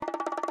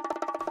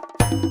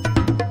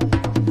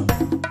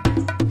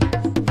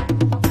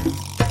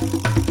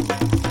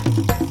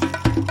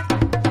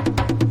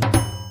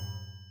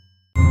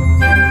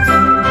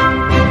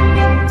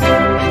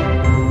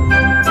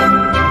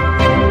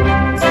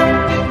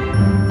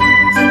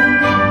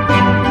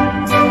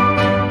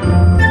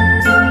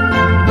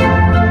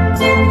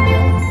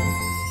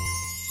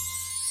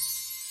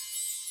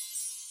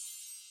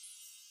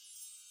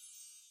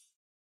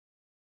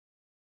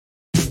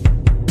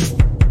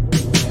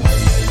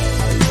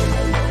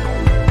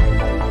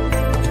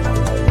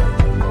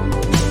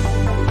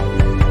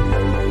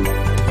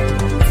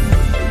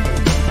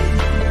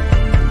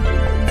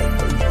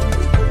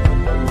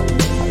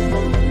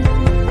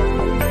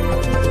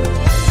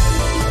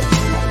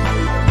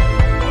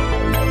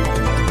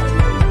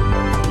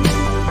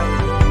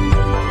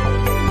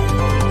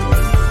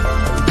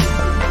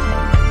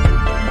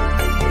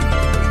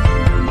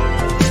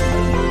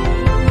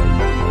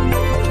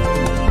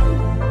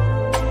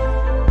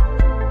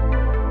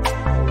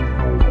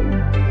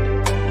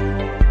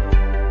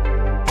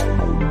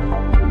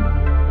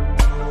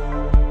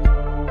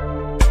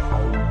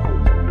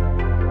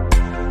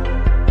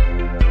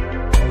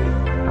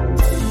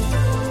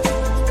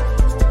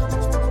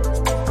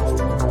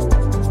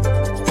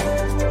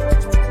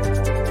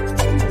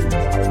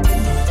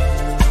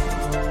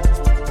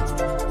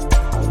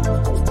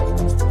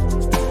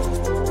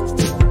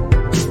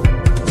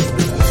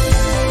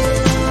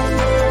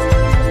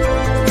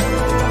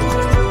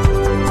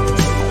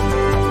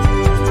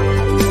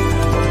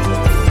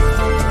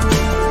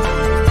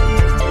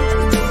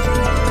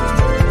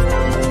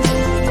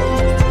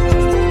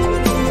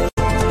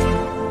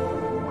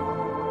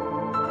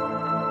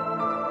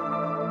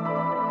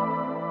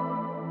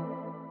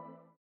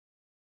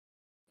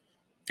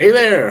Hey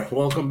there!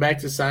 Welcome back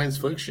to Science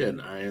Fiction.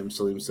 I am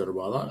Salim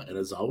Sadawala, and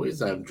as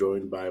always, I'm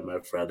joined by my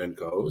friend and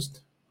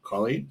co-host,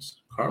 Colleen.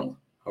 Carl,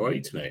 how are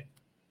you tonight?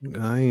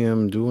 I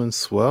am doing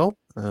swell.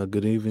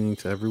 Good evening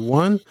to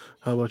everyone.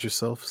 How about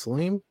yourself,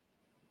 Salim?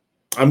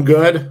 I'm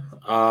good.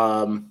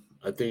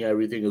 I think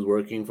everything is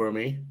working for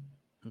me.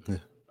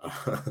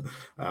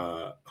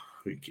 uh,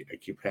 I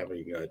keep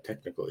having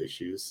technical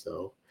issues,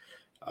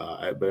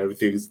 but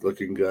everything's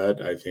looking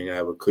good. I think I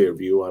have a clear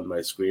view on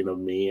my screen of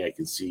me. I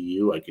can see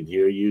you. I can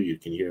hear you. You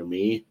can hear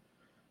me.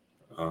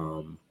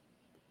 Um,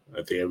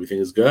 I think everything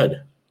is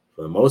good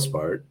for the most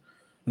part.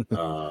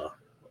 Uh,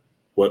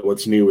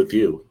 what's new with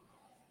you?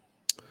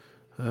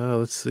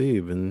 Let's see.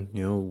 Been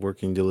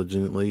working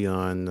diligently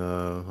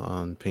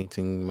on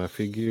painting my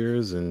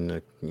figures,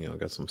 and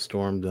got some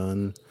Storm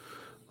done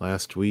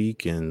last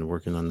week, and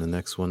working on the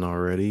next one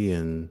already,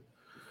 and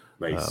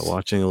Nice.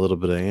 watching a little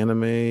bit of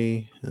anime,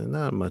 and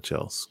not much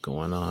else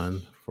going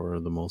on for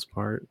the most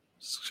part.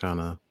 Just trying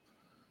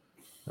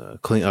to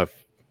clean.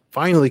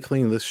 Finally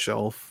cleaned this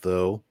shelf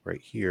though,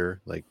 right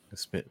here. Like I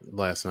spent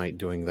last night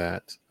doing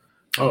that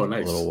Oh, for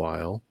a little nice.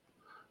 while.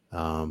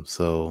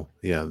 So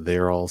yeah,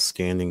 they're all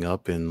standing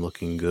up and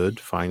looking good.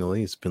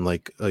 Finally, it's been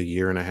like a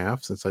year and a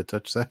half since I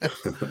touched that,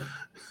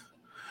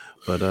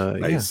 but yeah,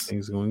 Nice.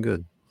 things going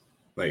good.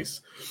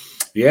 Nice.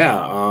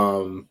 Yeah,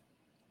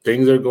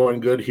 things are going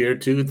good here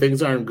too.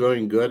 Things aren't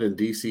going good in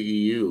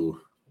DCEU.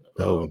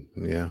 Oh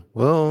yeah,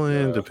 well,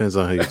 it Uh, depends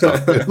on who you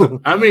talk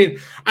to. I mean,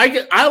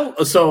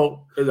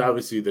 so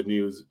obviously the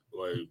news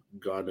like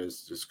Gunn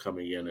is just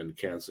coming in and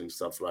canceling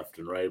stuff left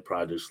and right,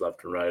 projects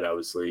left and right.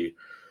 Obviously,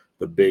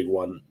 the big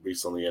one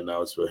recently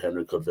announced with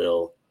Henry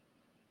Cavill,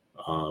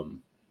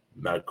 um,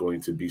 not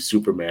going to be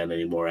Superman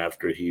anymore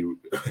after he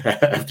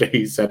after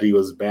he said he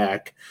was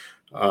back,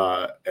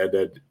 and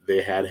then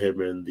they had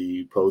him in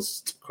the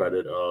post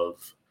credit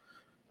of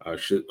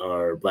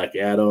our Black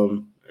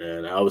Adam,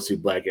 and obviously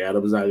Black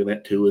Adam is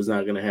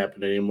not gonna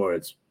happen anymore.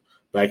 It's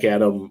Black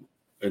Adam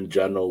in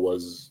general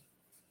was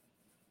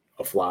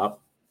a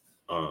flop.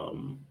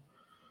 Um,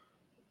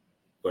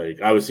 like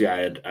obviously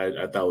I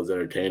thought it was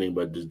entertaining,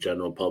 but the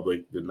general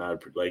public did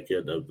not like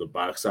it. The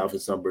box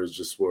office numbers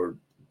just were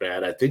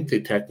bad. I think they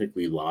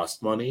technically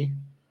lost money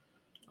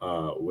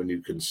when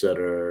you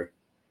consider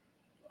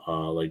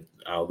like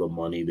all the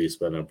money they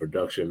spent on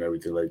production and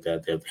everything like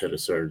that. They have to hit a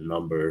certain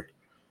number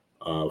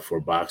for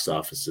box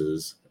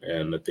offices,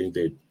 and I think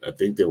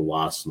they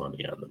lost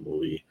money on the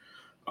movie.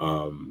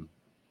 Um,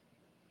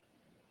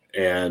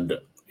 and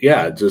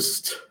yeah,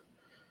 just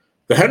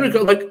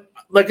the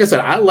like I said,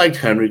 I liked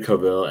Henry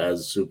Cavill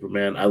as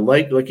Superman.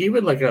 Like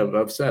even like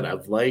I've said, I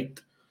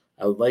like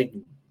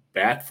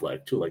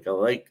Batfleck too. Like I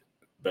like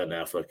Ben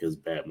Affleck as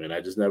Batman.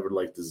 I just never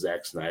liked the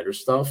Zack Snyder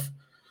stuff.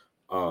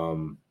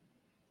 Um,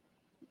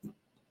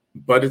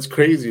 but it's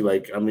crazy.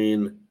 Like I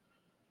mean,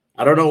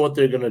 I don't know what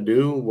they're gonna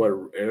do.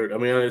 I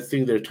mean, I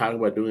think they're talking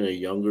about doing a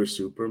younger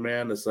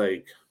Superman. It's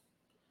like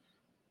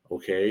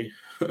okay.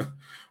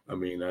 I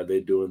mean, are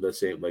they doing the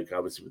same? Like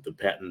obviously with the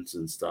patents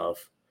and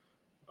stuff.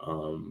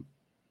 Um,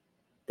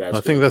 that's I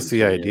going think to that's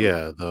the continue.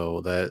 idea,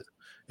 though, that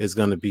is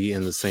going to be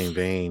in the same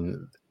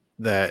vein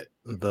that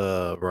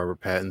the Robert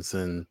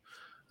Pattinson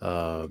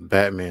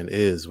Batman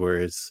is, where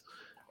it's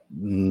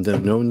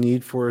no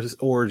need for his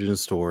origin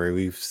story.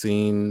 We've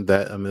seen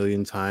that a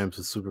million times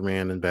with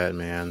Superman and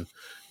Batman.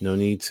 No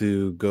need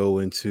to go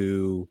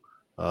into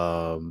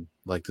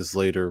like this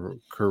later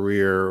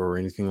career or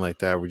anything like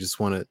that. We just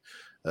want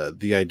to.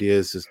 The idea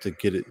is just to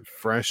get it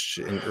fresh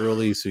and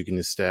early, so you can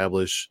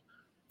establish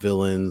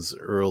villains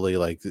early.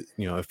 Like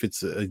if it's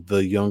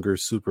the younger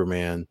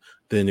Superman,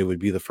 then it would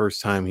be the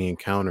first time he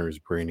encounters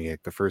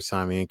Brainiac, the first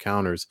time he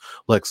encounters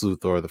Lex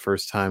Luthor, the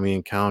first time he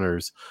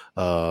encounters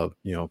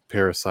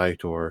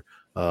Parasite or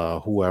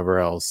whoever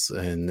else,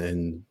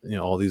 and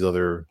all these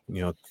other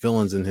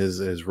villains in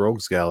his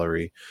rogues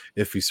gallery.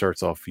 If he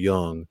starts off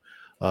young,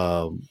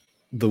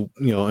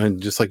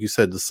 and just like you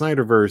said, the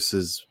Snyderverse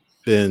has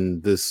been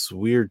this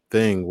weird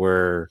thing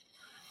where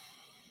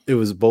it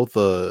was both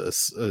a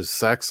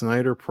Zack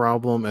Snyder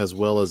problem as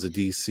well as a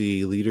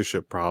DC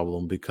leadership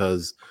problem,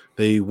 because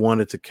they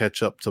wanted to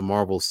catch up to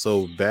Marvel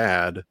so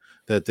bad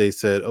that they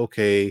said,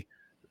 okay,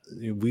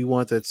 we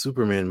want that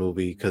Superman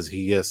movie because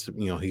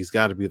he's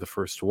got to be the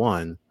first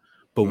one,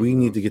 but we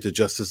need Hmm. to get to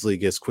Justice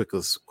League as quick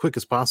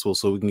as possible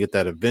so we can get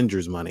that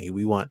Avengers money.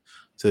 We want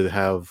to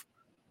have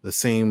the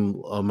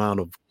same amount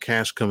of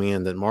cash coming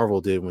in that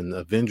Marvel did when the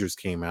Avengers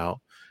came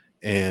out,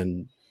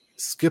 and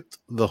skipped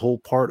the whole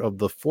part of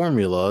the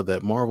formula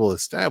that Marvel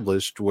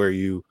established, where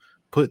you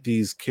put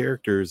these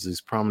characters,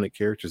 these prominent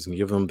characters, and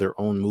give them their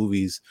own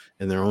movies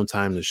and their own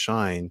time to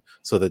shine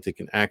so that they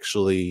can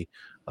actually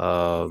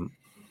um,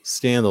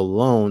 stand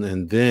alone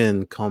and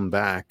then come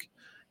back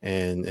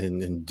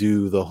and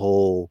do the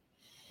whole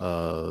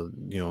uh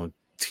you know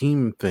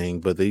team thing.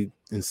 But they,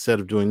 instead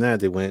of doing that,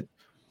 they went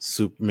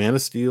Man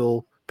of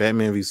Steel,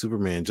 Batman v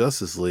Superman,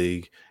 Justice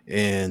League,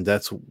 and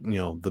that's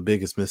the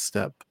biggest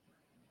misstep.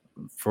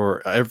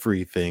 for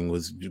everything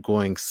was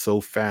going so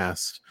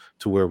fast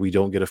to where we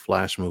don't get a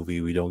Flash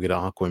movie, we don't get an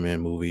Aquaman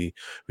movie,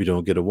 we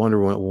don't get a Wonder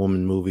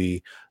Woman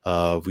movie.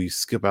 We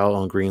skip out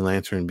on Green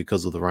Lantern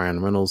because of the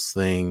Ryan Reynolds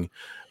thing,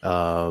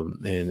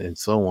 and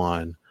so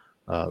on.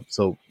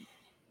 So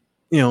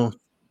you know,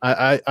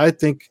 I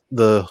think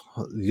the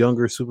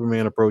younger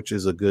Superman approach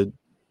is a good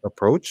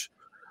approach.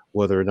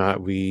 Whether or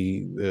not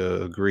we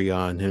agree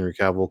on Henry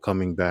Cavill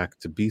coming back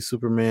to be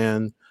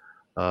Superman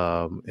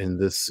in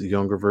this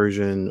younger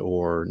version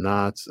or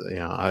not,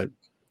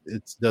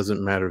 it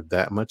doesn't matter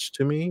that much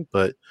to me.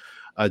 But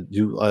I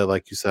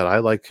like you said, I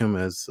like him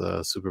as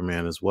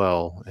Superman as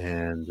well,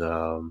 and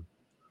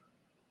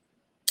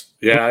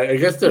Yeah, I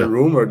guess the yeah,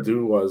 rumor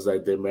too was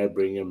that they might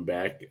bring him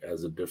back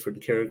as a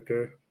different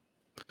character.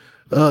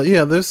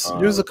 yeah. There's a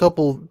Um,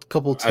 couple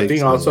I think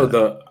takes on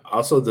that.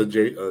 also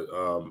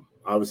the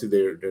obviously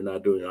they're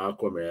not doing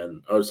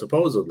Aquaman, or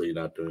supposedly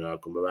not doing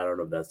Aquaman. I don't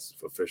know if that's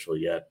official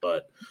yet,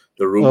 but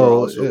the rumor Well,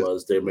 also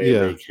was they may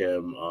yeah, make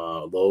him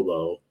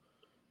Lobo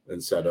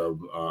instead of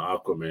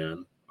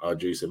Aquaman,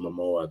 Jason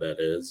Momoa, that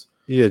is.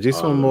 yeah.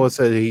 Jason Momoa Um,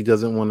 said he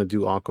doesn't want to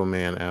do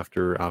Aquaman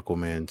after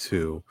Aquaman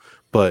 2,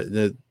 but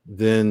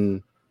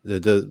then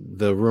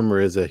the rumor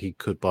is that he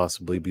could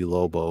possibly be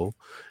Lobo,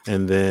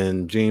 and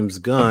then James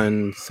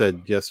Gunn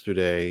said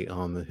yesterday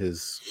on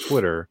his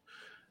Twitter,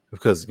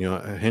 because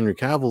Henry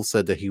Cavill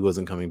said that he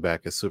wasn't coming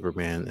back as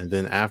Superman, and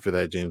then after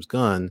that, James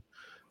Gunn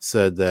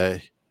said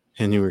that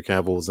Henry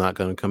Cavill was not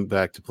going to come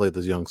back to play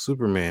this young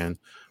Superman,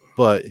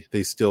 but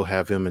they still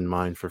have him in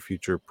mind for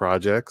future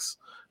projects.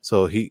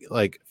 So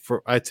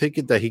I take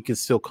it that he can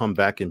still come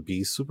back and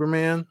be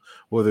Superman,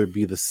 whether it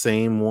be the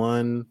same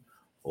one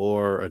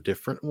or a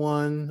different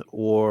one,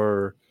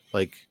 or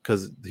like,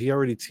 because he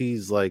already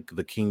teased like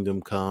the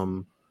Kingdom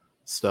Come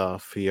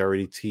stuff. He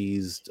already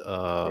teased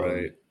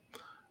right,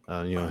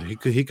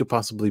 he could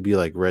possibly be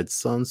like Red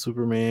Sun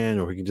Superman,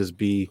 or he could just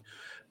be,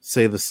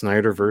 say, the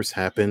Snyderverse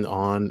happened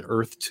on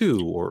Earth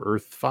 2 or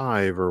Earth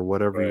 5 or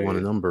whatever you want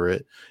to right, number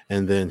it,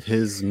 and then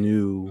his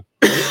new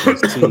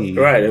DC,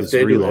 right. If this they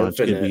do relaunch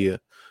could Infinite, be a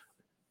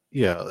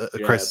yeah,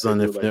 if Crisis they on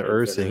do like Infinite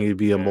Earths, and Infinite, he'd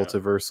be a yeah,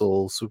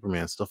 multiversal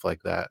Superman, stuff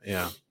like that.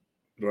 Yeah.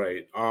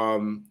 right.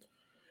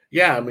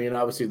 Yeah, I mean,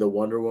 obviously the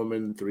Wonder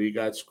Woman 3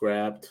 got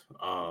scrapped.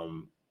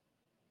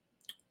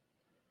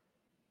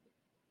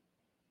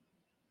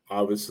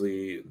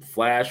 Obviously,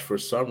 Flash for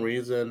some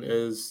reason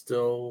is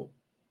still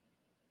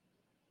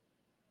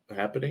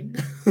happening.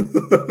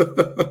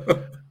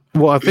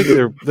 Well, I think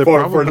they're For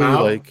probably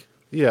now, like,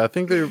 yeah, I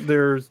think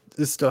they're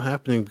it's still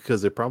happening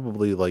because they're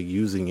probably like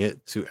using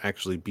it to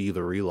actually be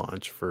the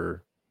relaunch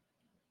for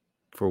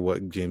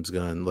what James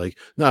Gunn, like,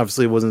 no,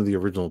 obviously it wasn't the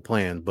original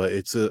plan, but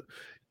it's a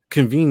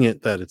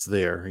convenient that it's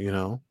there.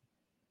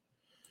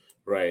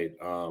 right?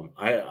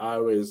 I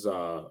always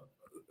I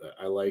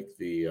like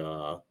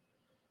the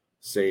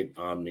Saint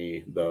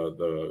Omni,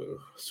 the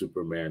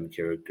Superman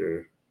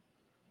character,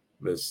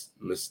 Miss.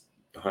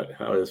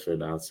 How is it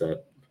pronounced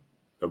that?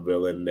 A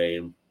villain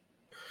name.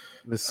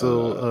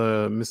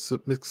 Uh, Miss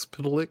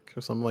Mixpidalic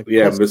or something, like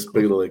yeah, close Miss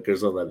close, Bigelow or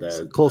something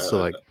like close to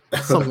like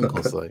something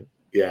close that. to like.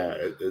 Yeah,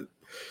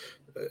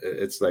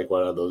 it's like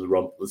one of those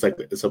It's like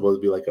it's supposed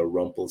to be like a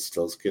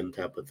Rumpelstiltskin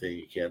type of thing.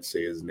 You can't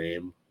say his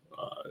name,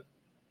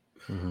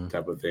 Mhm.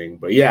 type of thing.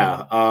 But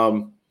yeah,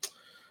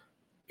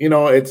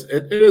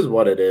 it is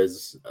what it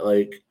is.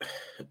 Like,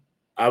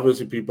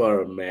 obviously people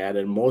are mad,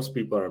 and most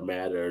people are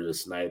mad at the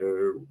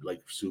Snyder,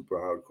 like super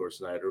hardcore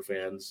Snyder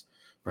fans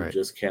who Right.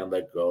 just can't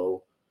let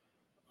go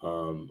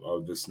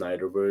of the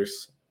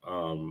Snyderverse.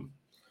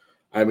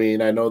 I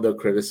mean, I know the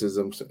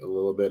criticism a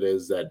little bit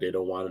is that they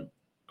don't want.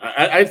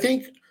 I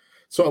think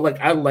so. Like,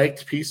 I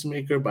liked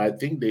Peacemaker, but I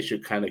think they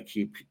should kind of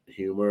keep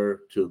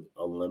humor to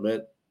a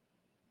limit.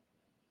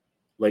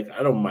 Like,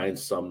 I don't mind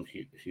some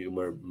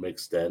humor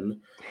mixed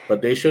in,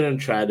 but they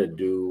shouldn't try to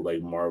do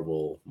like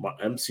Marvel.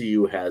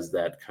 MCU has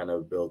that kind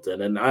of built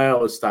in, and I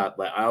also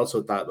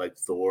thought like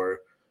Thor,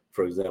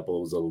 for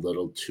example, was a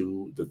little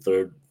too. The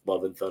third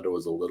Love and Thunder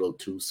was a little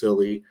too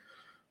silly,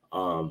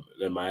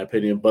 in my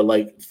opinion. But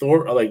like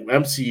Thor, like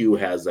MCU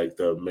has like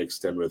the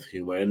mixed in with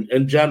humor, and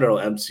in general,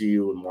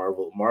 MCU and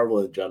Marvel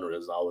in general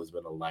has always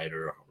been a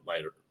lighter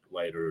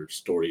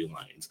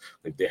storylines.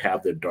 Like, they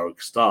have their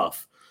dark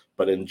stuff,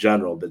 but in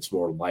general, that's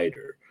more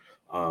lighter.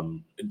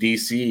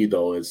 DC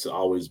though, it's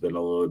always been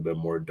a little bit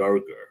more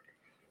darker,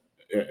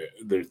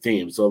 their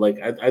theme. So like,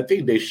 I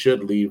think they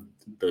should leave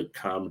the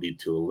comedy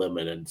to a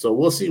limit, and so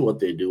we'll see what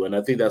they do. And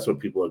I think that's what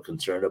people are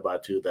concerned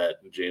about too. That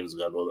James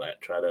Gunn will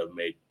try to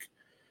make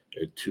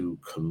it too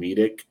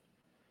comedic,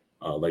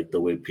 like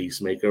the way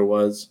Peacemaker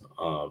was.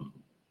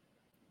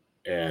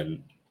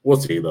 And we'll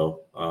see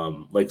though.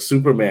 Like,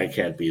 Superman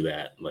can't be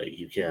that. Like,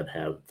 you can't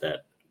have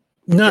that.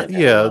 You Not can't have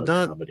a yeah, lot of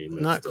not comedy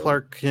not mixed in.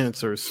 Clark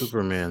Kent or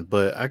Superman,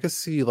 but I could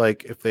see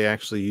like if they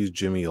actually use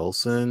Jimmy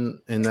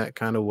Olsen in that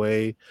kind of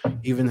way,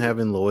 even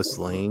having Lois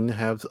Lane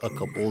have a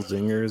couple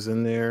zingers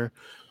in there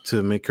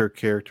to make her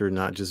character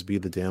not just be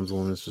the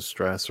damsel in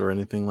distress or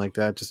anything like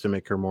that, just to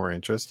make her more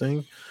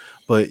interesting.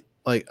 But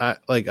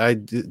I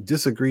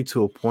disagree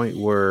to a point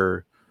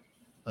where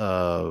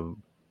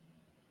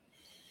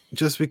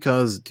just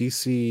because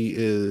DC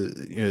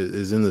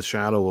is in the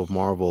shadow of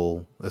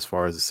Marvel as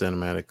far as the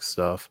cinematic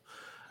stuff,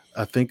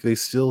 I think they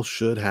still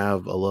should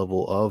have a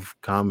level of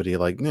comedy.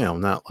 Like,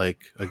 not like,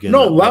 again,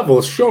 No not like,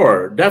 level,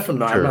 sure,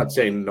 definitely. I'm sure, not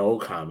saying no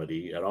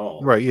comedy at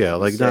all. right, yeah,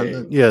 I'm just like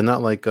not, saying,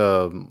 not like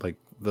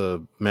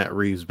the Matt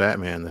Reeves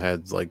Batman that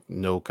had like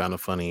no kind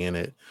of funny in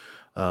it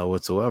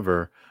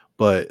whatsoever.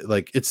 But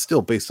like, it's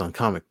still based on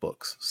comic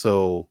books,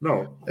 so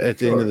no, at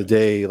the end of sure. the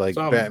day, like,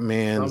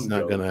 Batman's Some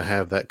not gonna jokes.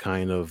 have that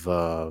kind of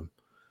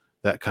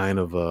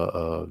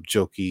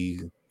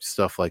jokey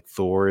stuff like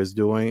Thor is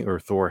doing, or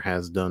Thor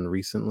has done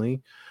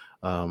recently,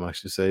 I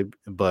should say.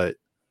 But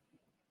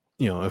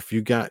if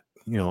you got,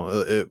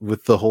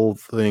 with the whole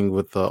thing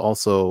with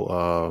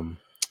also,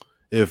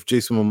 if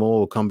Jason Momoa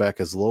will come back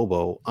as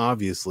Lobo,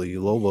 obviously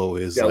Lobo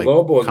is Yeah, like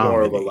Lobo is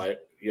more of a comedy. like.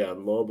 Yeah,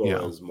 Lobo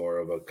Yeah. is more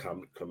of a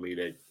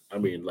comedic. I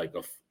mean, like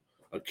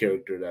a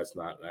character that's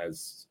not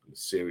as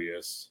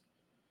serious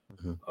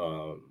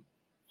Mhm.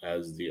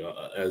 as the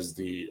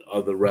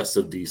rest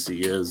of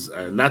DC is.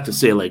 And not to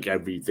say like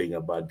everything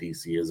about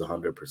DC is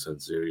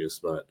 100% serious,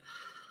 but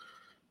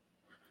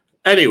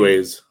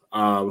anyways,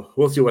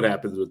 we'll see what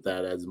happens with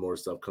that as more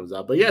stuff comes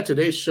out. But yeah,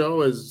 today's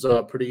show is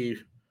pretty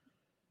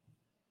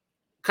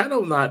kind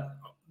of not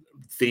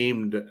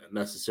themed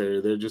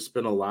necessarily. There's just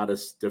been a lot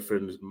of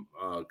different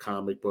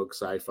comic book,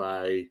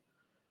 sci-fi,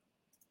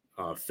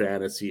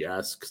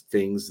 fantasy-esque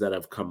things that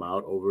have come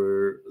out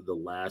over the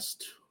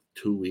last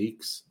 2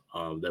 weeks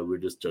that were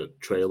just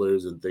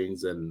trailers and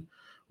things, and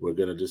we're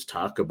gonna just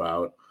talk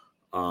about.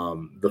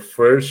 The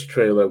first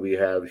trailer we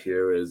have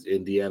here is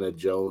Indiana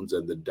Jones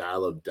and the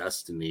Dial of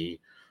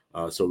Destiny.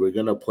 So we're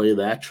gonna play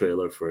that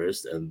trailer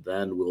first, and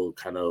then we'll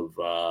kind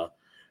of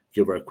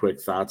give our quick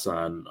thoughts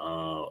on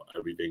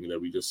everything that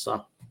we just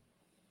saw.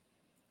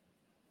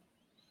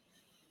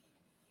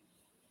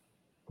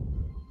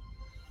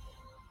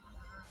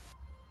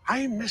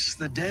 I miss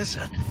the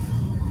desert.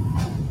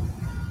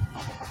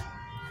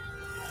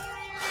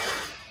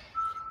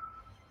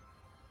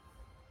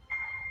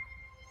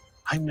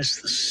 I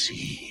miss the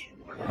sea.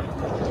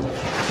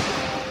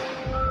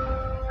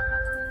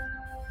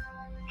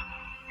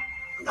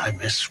 And I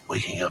miss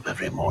waking up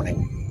every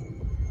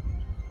morning,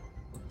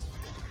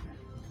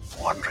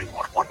 wondering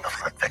what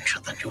wonderful adventure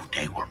the new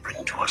day will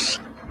bring to us.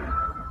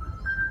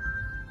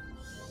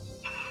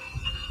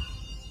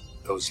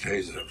 Those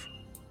days have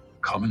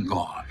come and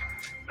gone.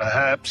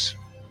 Perhaps.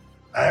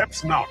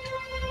 Perhaps not.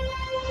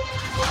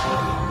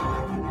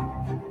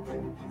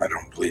 I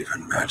don't believe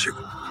in magic.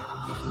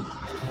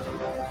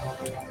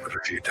 But a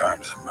few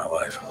times in my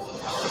life,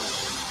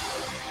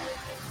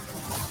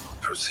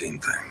 I've seen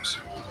things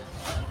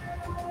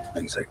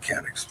I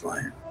can't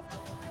explain.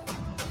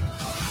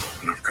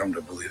 And I've come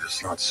to believe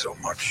it's not so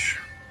much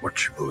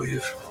what you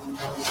believe.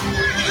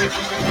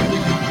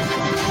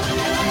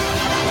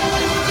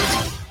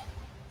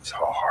 It's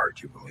how hard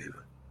you believe it.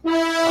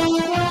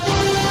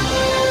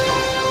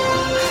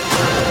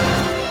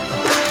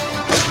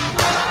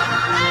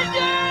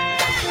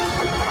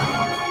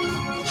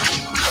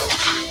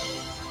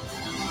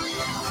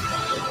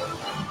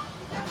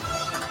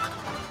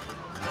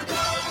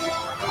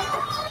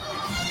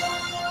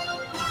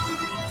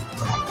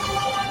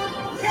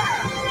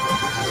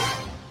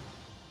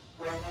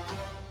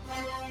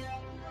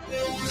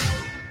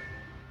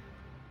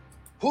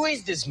 Who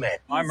is this man?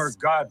 I'm her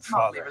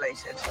godfather.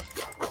 Related.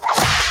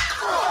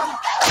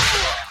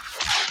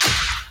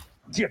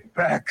 Get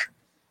back!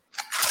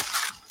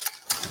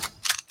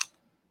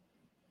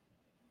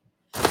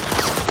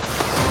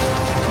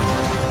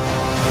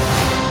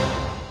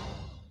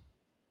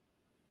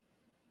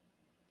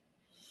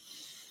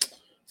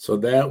 So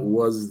that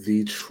was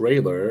the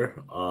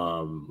trailer.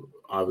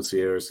 Obviously,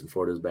 Harrison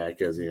Ford is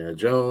back as Indiana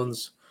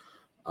Jones.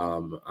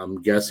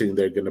 I'm guessing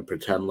they're going to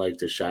pretend like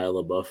the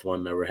Shia LaBeouf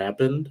one never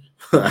happened.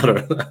 I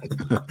don't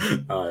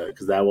know.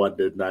 Because that one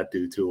did not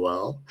do too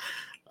well.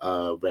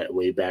 But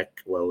way back,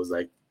 what was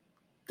it,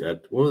 the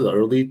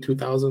early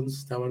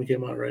 2000s that one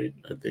came out, right?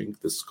 I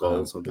think The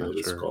Skull, something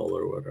with the skull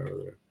or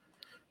whatever.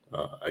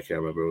 I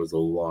can't remember. It was a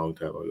long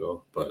time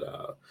ago.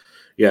 But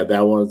yeah,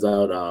 that one's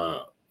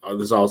out.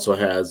 This also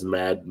has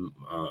Mads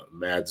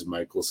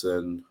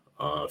Mikkelsen,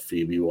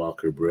 Phoebe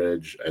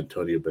Walker-Bridge,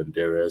 Antonio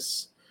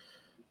Banderas,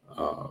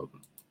 a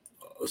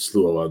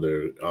slew of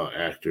other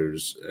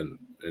actors in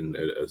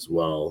it as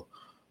well,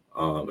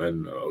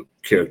 and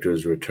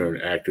actors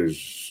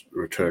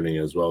returning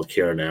as well.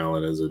 Karen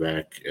Allen is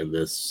back in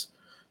this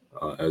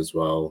as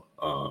well,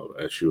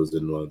 as she was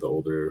in one of the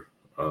older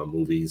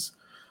movies.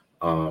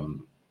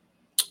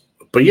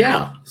 But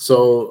yeah,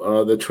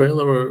 so the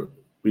trailer,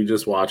 we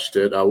just watched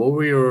it. What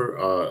were your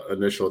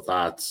initial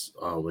thoughts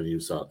when you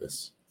saw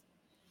this?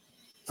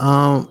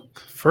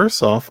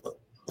 First off,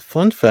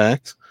 fun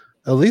fact,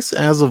 at least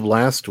as of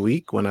last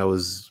week when I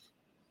was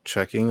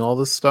checking all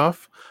this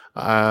stuff,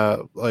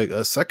 like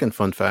a second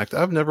fun fact,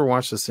 I've never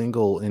watched a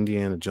single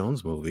Indiana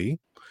Jones movie.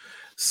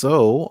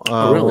 So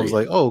Oh, really? I was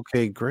like, oh,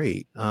 okay,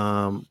 great.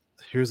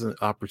 here's an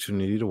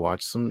opportunity to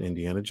watch some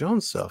Indiana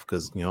Jones stuff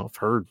because I've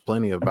heard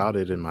plenty about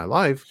it in my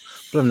life,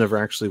 but I've never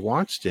actually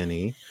watched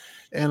any.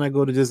 And I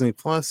go to Disney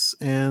Plus,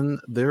 and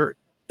there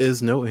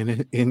is no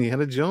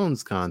Indiana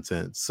Jones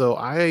content. So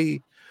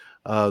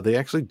they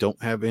actually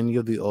don't have any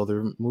of the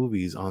other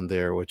movies on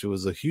there, which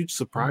was a huge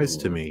surprise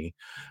to me.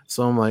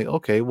 So I'm like,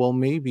 okay, well,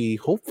 maybe,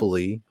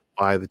 hopefully,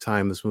 by the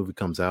time this movie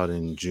comes out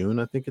in June,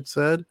 I think it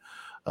said,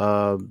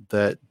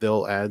 that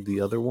they'll add the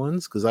other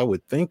ones, because I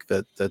would think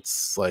that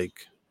that's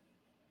like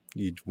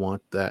you'd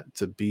want that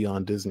to be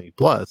on Disney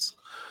Plus,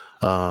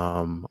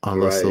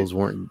 unless Right.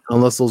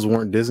 those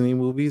weren't Disney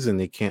movies and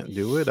they can't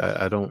do it.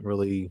 I don't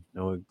really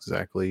know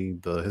exactly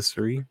the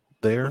history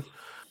there.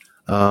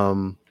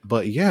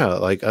 But yeah,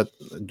 like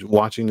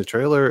watching the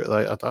trailer,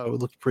 like I thought it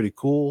looked pretty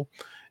cool,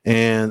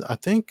 and I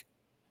think,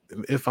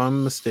 if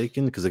I'm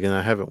mistaken, because again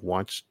I haven't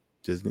watched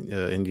Disney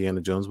Indiana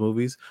Jones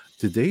movies,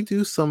 did they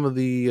do some of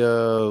the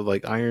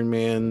like Iron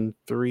Man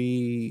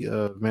 3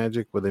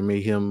 magic where they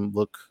made him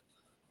look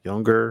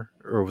younger,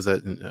 or was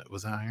that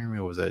Iron Man,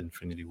 or was that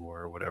Infinity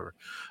War or whatever,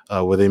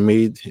 where they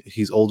made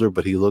he's older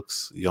but he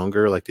looks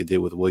younger, like they did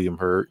with William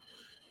Hurt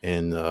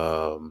and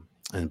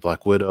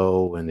Black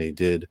Widow, and they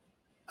did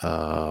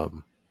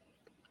um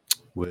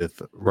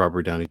with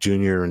Robert Downey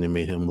Jr. and they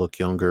made him look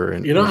younger,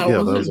 and I yeah,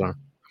 those wasn't. are.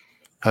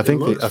 I It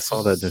think I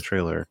saw that in the looks.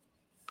 trailer.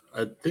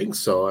 I think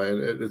so,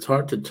 and it's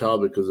hard to tell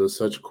because there's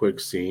such quick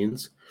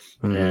scenes,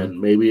 Hmm. and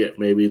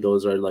maybe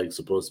those are like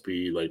supposed to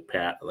be like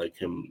like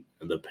him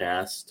in the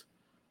past,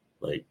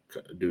 like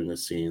doing a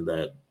scene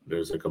that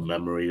there's like a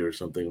memory or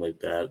something like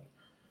that.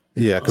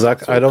 Yeah, because So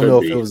I it don't could know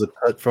if it be. was a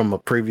cut from a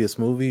previous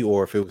movie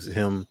or if it was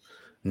him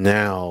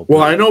now, Well,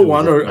 but I know it was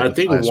one or like I a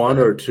think one flashback.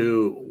 or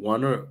two,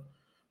 one or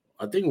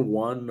I think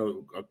one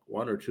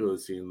or two of the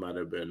scenes might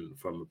have been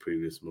from a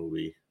previous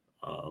movie.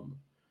 Um,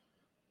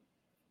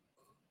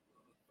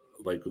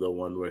 like the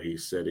one where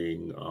he's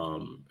sitting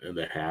and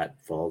the hat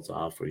falls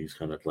off, where he's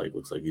kind of like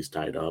looks like he's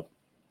tied up.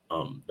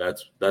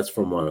 That's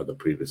from one of the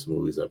previous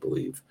movies, I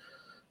believe.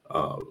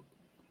 Um,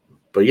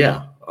 but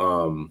yeah,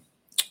 go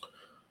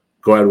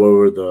ahead. What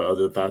were the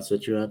other thoughts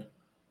that you had?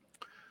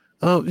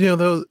 Oh,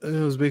 it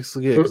was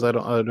basically it, because I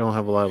don't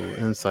have a lot of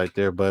insight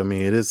there, but I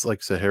mean, it is like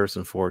I said,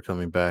 Harrison Ford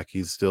coming back.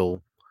 He's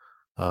still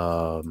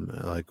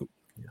like,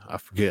 I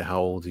forget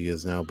how old he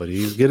is now, but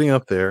he's getting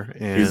up there,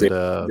 He's and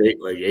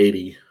like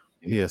 80.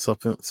 yeah,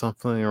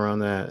 something around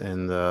that,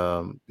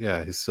 and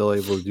yeah, he's still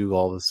able to do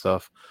all this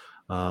stuff,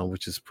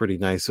 which is pretty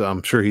nice. So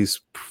I'm sure he's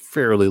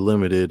fairly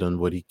limited on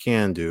what he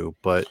can do,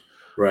 but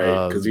Right,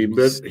 uh, because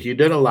he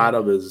did a lot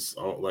of his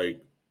like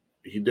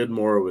he did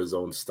more of his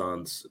own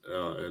stunts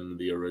in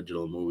the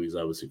original movies,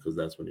 obviously, because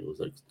that's when he was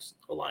like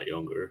a lot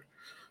younger.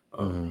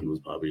 mhm. He was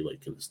probably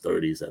like in his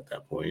 30s at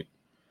that point.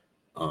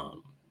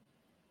 Um,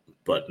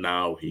 but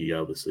now he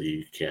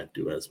obviously can't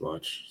do as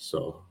much.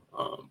 So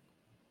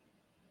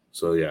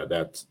yeah,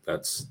 that's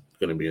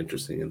going to be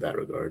interesting in that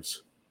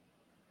regards.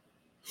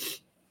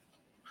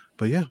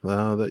 But yeah,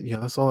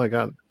 that's all I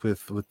got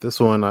with this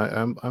one.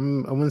 I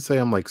wouldn't say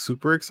I'm like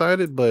super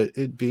excited, but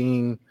it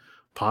being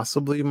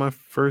possibly my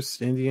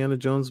first Indiana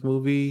Jones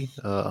movie,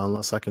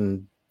 unless I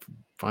can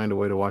find a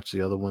way to watch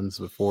the other ones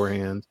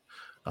beforehand,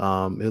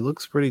 it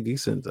looks pretty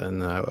decent,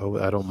 and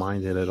I don't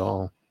mind it at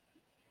all.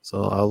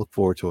 So I'll look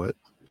forward to it.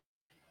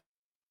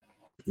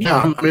 Yeah,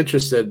 I'm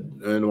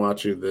interested in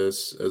watching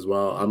this as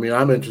well. I mean,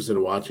 I'm interested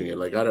in watching it.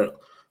 Like I don't,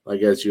 I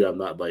guess you have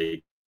not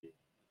like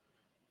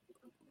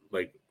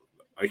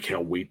I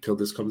can't wait till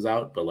this comes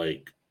out, but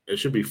like it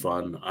should be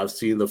fun. I've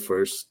seen the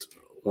first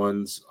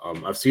ones.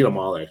 I've seen them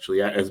all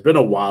actually. It's been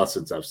a while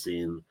since I've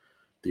seen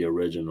the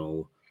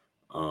original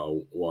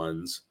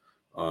ones.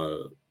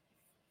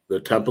 The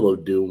Temple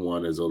of Doom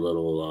one is a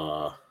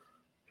little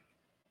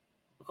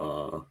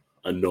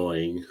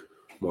annoying,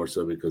 more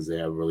so because they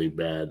have really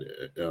bad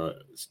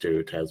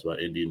stereotypes about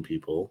Indian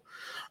people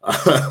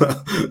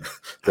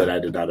that I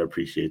did not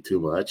appreciate too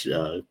much.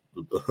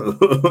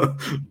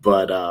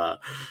 But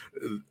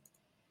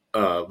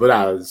but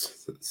I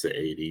was say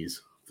 80s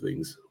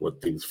things.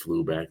 What things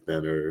flew back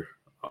then are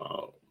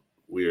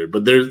weird.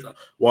 But there's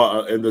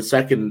in the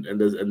second in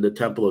the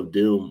Temple of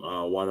Doom,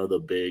 one of the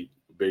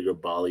bigger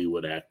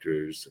Bollywood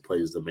actors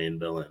plays the main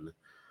villain.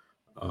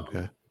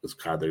 Okay. It's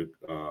Kadir.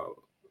 I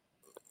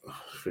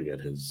forget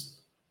his.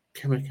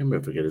 Can't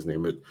remember forget his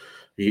name. But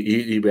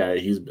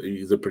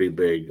he's a pretty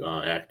big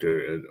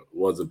actor and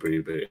was a pretty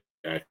big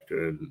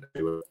actor, and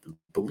I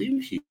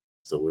believe he's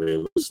the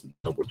way. Let's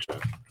double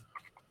check.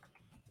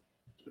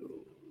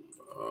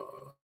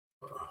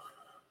 Uh,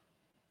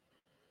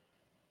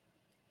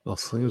 Well,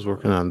 Slim's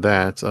working on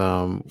that. but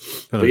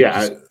Gonna yeah,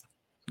 just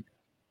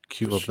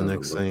queue just up the trying to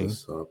next look thing.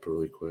 this up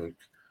really quick.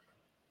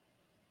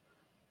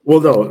 Well,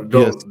 no,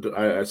 Yes. don't.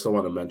 I still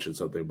want to mention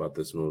something about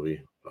this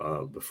movie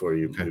before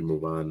Okay. we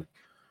move on.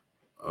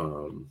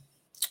 Um,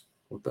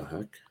 what the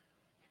heck?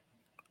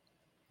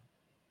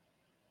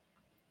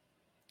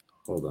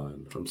 Hold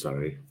on. I'm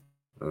sorry.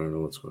 I don't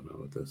know what's going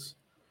on with this.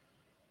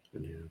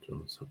 Indiana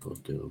Jones, Temple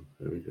of Doom.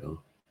 There we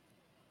go.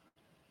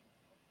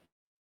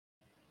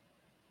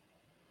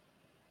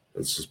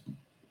 It's just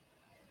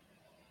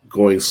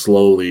going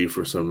slowly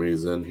for some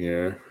reason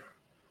here.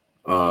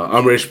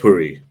 Amrish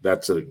Puri,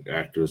 that's an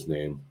actor's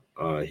name.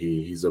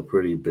 He's a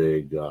pretty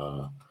big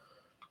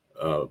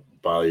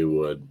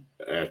Bollywood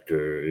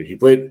actor. He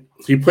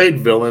played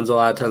villains a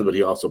lot of times, but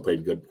he also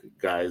played good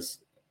guys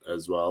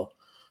as well.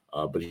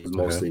 But he's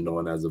mostly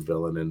known as a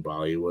villain in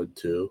Bollywood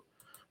too.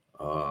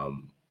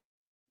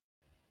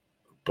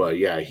 But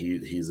yeah,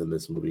 he's in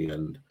this movie,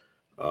 and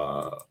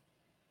I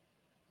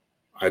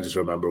just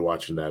remember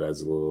watching that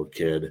as a little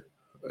kid,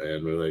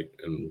 and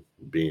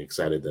being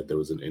excited that there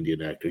was an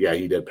Indian actor. Yeah,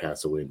 he did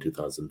pass away in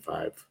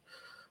 2005.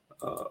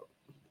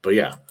 But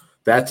yeah,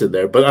 that's in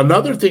there. But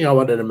another thing I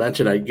wanted to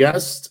mention, I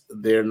guess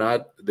they're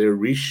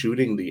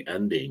reshooting the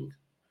ending,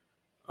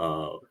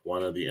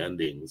 one of the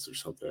endings or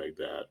something like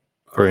that.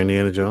 For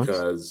Indiana Jones?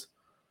 Because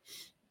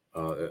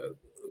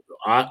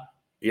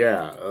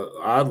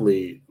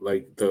oddly,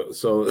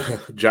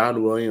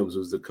 John Williams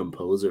was the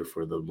composer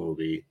for the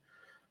movie.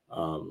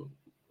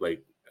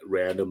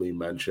 Randomly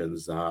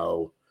mentions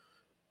how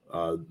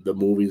the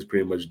movie's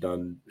pretty much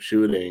done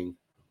shooting,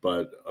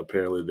 but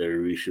apparently they're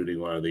reshooting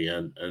one of the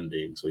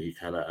endings. So he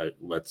kind of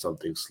let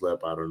something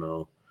slip. I don't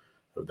know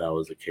if that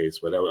was the case,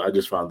 but I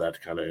just found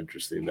that kind of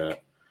interesting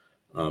that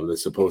they're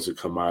supposed to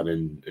come out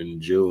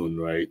in June,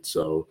 right?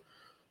 So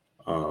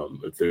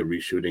if they're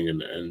reshooting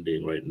an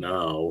ending right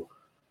now,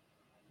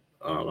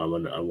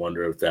 I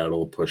wonder if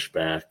that'll push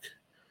back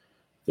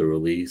the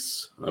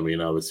release. I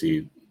mean,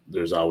 obviously,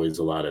 there's always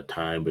a lot of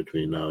time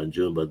between now and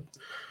June, but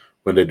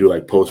when they do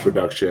like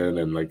post-production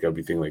and like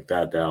everything like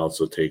that, that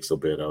also takes a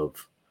bit of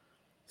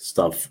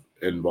stuff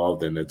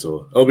involved in it.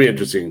 So it'll be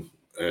interesting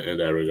in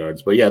that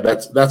regards. But yeah,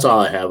 that's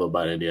all I have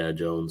about Indiana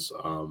Jones.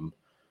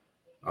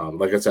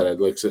 Like I said,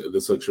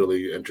 this looks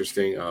really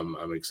interesting.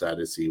 I'm excited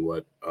to see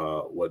what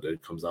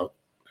it comes out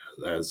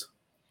as.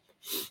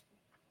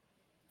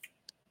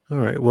 All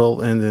right.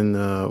 Well, and then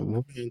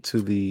moving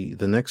into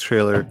the next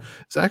trailer.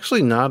 It's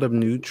actually not a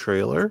new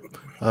trailer.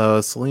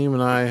 Salim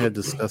and I had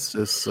discussed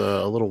this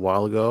a little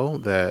while ago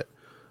that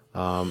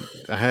I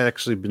had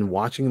actually been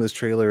watching this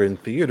trailer in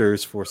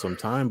theaters for some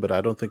time, but I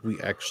don't think we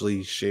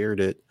actually shared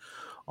it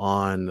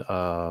on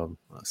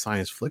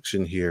Science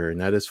Fiction here,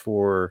 and that is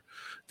for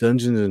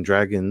Dungeons and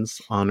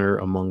Dragons: Honor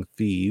Among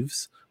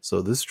Thieves.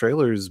 So this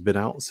trailer has been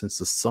out since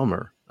the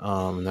summer.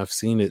 And I've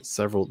seen it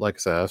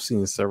I've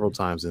seen it several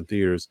times in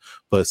theaters,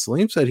 but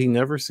Salim said he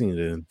never seen it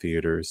in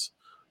theaters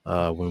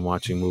when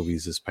watching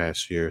movies this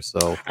past year.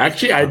 So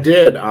actually, I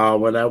did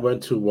when I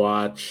went to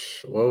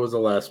watch. What was the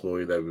last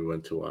movie that we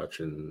went to watch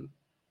in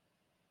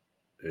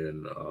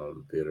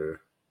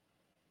theater?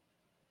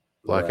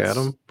 Black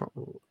Adam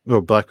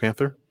or Black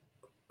Panther?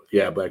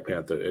 Yeah, Black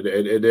Panther.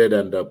 It did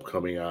end up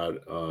coming out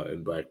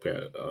in Black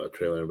Panther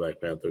trailer in Black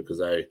Panther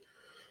because I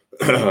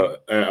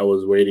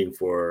was waiting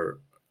for.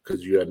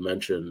 Because you had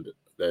mentioned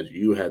that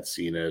you had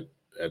seen it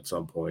at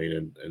some point,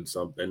 and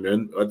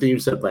then I think you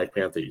said Black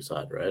Panther. You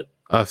saw it, right?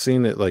 I've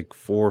seen it like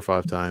 4 or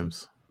 5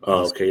 times.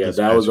 Oh, okay, yeah,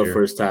 that was the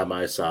first time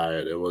I saw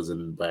it. It was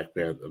in Black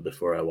Panther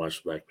before I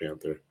watched Black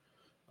Panther.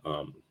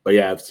 But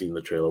yeah, I've seen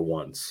the trailer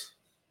once.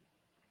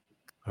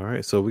 All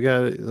right, so we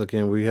got it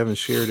again. We haven't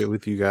shared it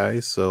with you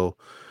guys, so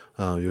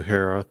you'll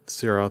hear our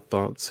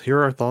thoughts,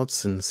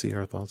 and see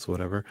our thoughts,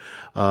 whatever.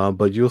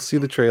 But you'll see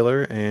the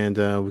trailer, and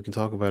we can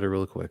talk about it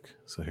really quick.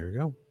 So here we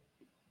go.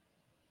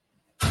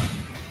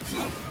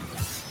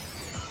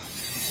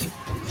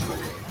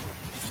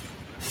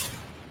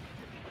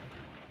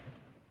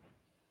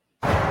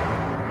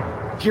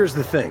 Here's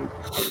the thing.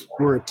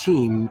 We're a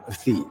team of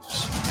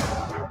thieves.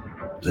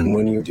 And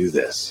when you do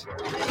this,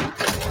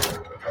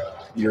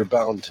 you're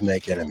bound to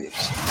make enemies.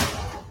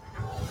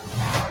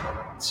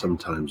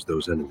 Sometimes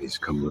those enemies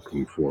come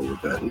looking for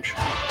revenge.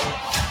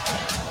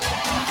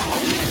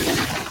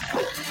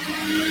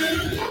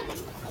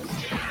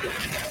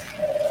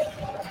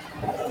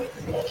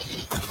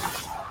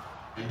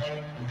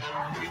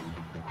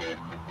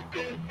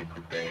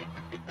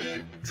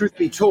 Truth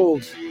be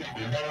told,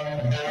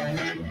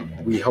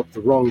 we helped the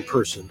wrong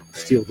person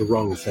steal the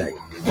wrong thing.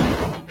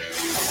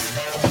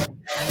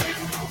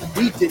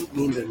 We didn't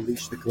mean to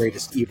unleash the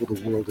greatest evil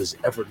the world has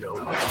ever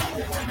known.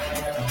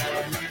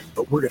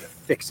 But we're gonna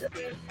fix it.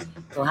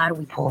 So how do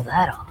we pull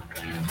that off?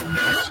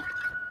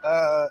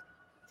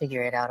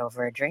 Figure it out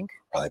over a drink?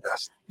 Probably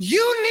best.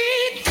 You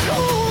need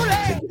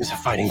to Give us a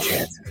fighting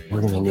chance.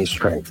 We're gonna need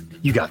strength.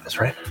 You got this,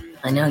 right?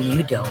 I know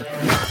you don't.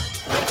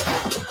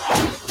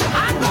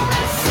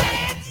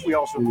 We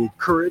also need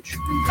courage,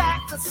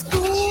 Back to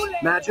school.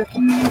 magic,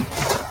 and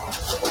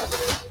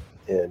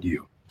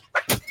you.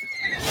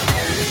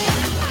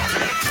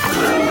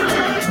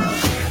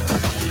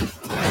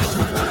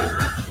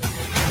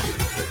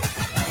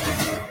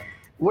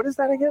 What is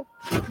that again?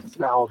 It's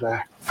an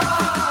owlbear.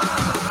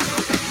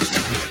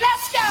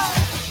 Let's go.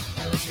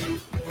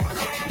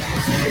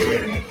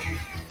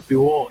 Be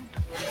warned.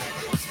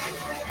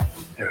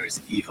 There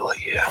is evil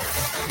here.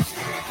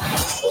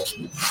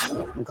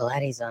 I'm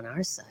glad he's on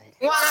our side.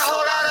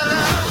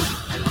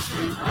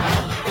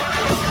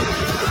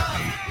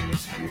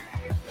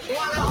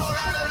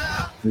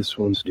 This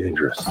one's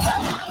dangerous.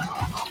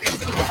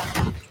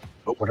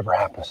 But whatever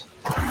happens,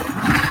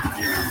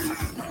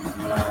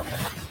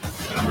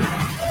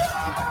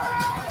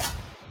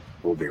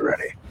 we'll be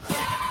ready.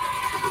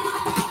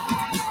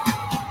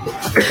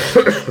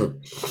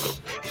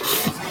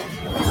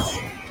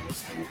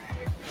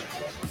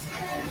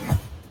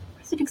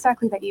 What is it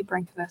exactly that you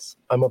bring to this?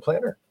 I'm a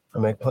planner. I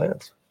make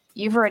plans.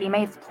 You've already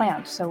made the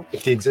plan, so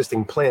If the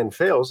existing plan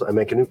fails, I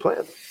make a new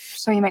plan.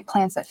 you make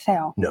plans that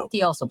fail. No,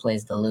 He also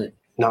plays the lute.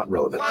 not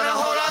relevant.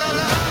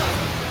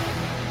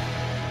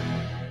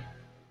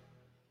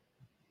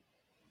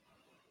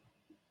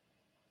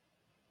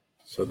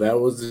 So that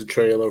was the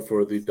trailer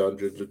for the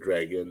Dungeons and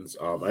Dragons.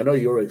 I know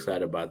you're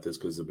excited about this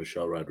because of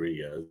Michelle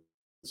Rodriguez.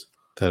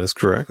 That is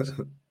correct.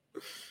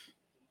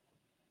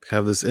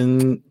 Have this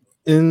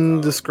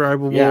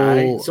indescribable.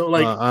 yeah, so,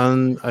 like-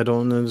 I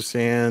don't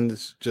understand.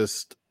 It's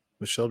just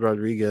Michelle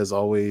Rodriguez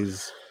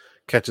always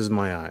catches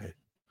my eye.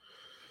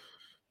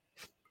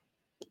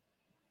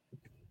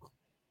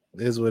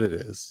 It is what it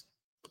is.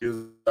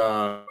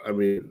 I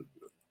mean,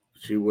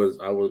 we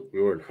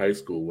were in high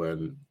school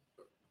when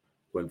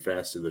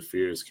Fast and the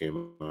Furious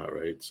came out,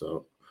 right?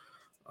 So,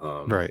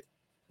 Right.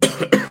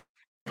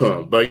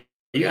 but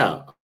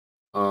yeah,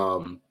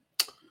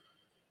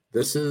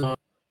 this is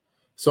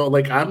so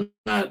like I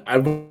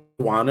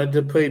wanted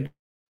to play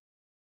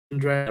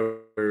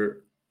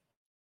Driver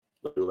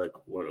like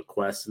what a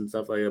quest and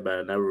stuff like that, but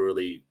I never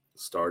really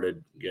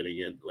started getting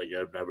it. Like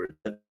I've never.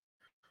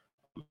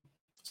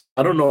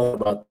 I don't know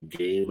about the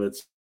game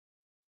itself.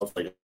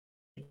 Like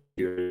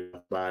hear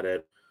about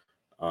it,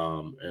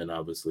 and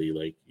obviously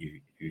like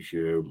you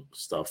hear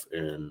stuff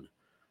in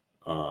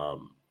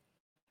Carl,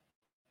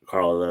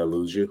 did I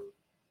lose you?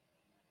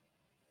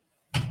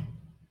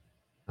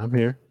 I'm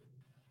here.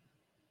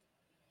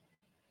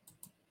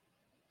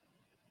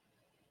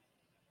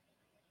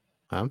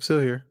 I'm still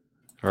here.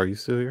 Are you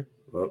still here?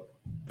 Oh,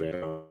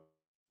 bam.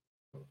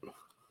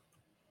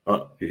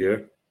 Oh, you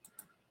here?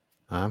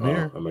 I'm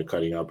here. Am I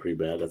cutting out pretty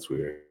bad? That's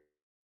weird.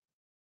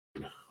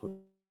 What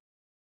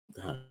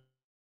the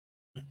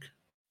heck?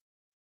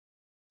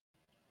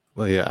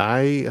 Well,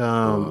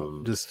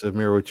 yeah, just to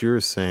mirror what you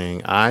were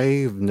saying,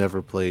 I've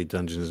never played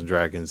Dungeons and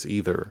Dragons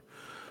either.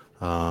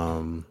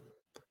 There's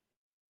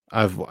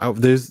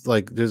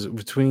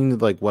between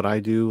like what I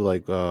do,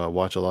 like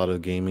watch a lot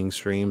of gaming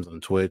streams on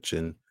Twitch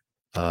and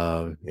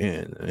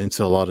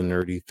into a lot of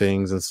nerdy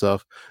things and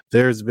stuff.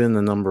 There's been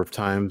a number of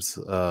times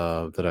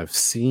that I've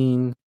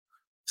seen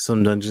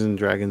some Dungeons and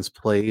Dragons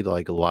played,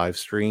 like live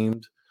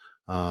streamed.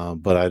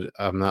 But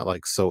I'm not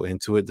like so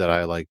into it that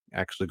I like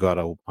actually go out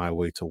of my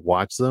way to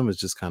watch them. It's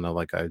just kind of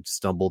like I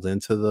stumbled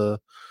into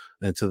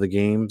the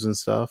games and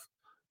stuff.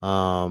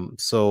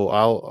 So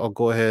I'll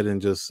go ahead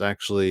and just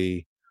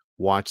actually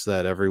watch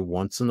that every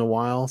once in a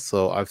while.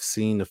 So I've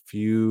seen a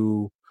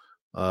few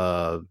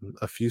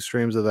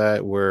streams of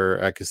that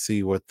where I could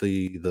see what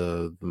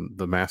the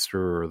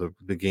master or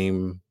the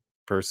game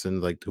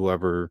person, like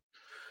whoever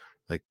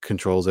like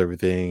controls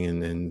everything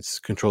and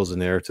controls the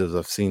narratives.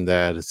 I've seen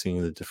that and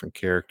seen the different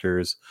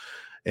characters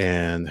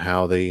and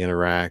how they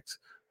interact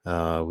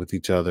with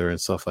each other and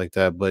stuff like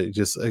that. But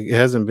it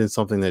hasn't been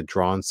something that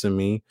drawn to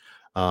me.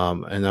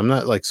 And I'm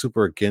not like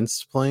super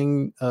against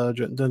playing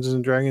Dungeons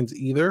and Dragons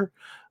either.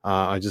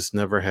 I just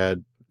never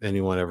had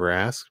anyone ever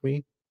ask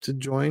me to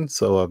join,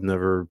 so I've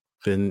never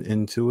been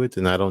into it,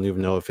 and I don't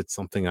even know if it's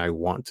something I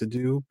want to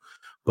do,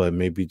 but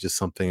maybe just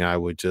something I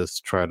would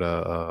just try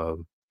to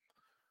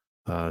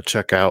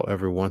check out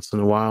every once in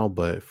a while.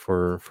 But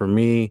for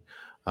me,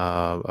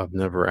 I've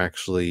never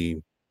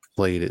actually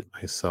played it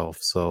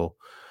myself, so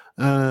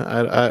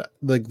I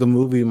like the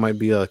movie might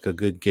be like a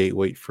good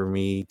gateway for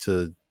me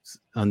to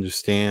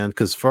understand,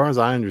 because as far as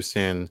I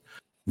understand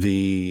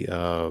the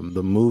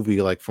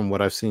movie, like from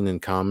what I've seen in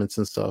comments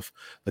and stuff,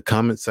 the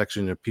comment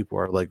section of people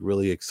are like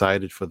really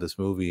excited for this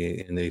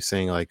movie, and they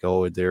saying like,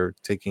 oh, they're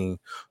taking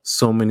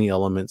so many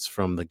elements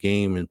from the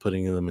game and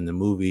putting them in the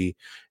movie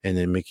and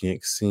then making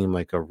it seem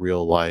like a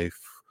real life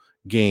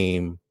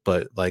game,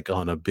 but like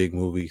on a big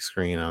movie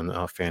screen, on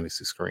a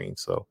fantasy screen.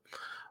 So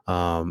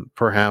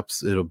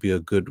perhaps it'll be a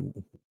good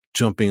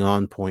jumping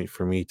on point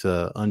for me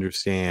to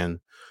understand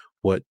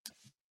what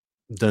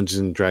Dungeons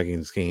and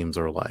Dragons games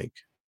are like.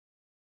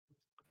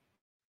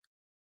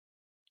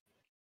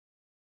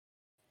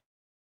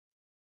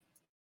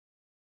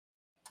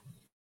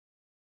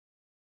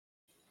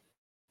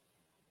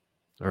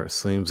 All right,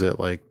 Slim's at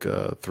like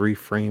 3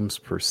 frames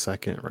per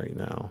second right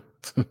now.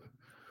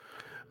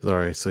 All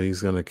right, so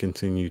he's going to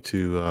continue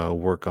to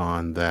work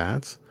on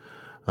that.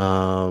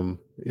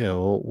 Yeah,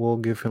 we'll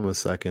give him a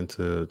second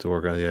to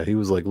work on. Yeah, he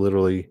was like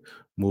literally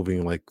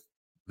moving like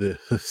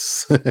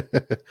this.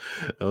 That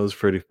was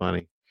pretty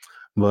funny.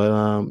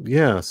 But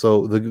yeah,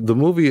 so the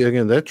movie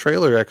again, that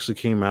trailer actually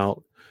came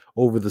out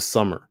over the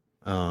summer.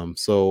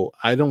 So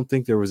I don't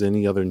think there was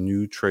any other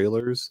new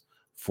trailers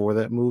for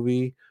that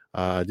movie.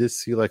 I did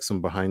see like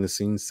some behind the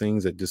scenes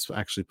things that just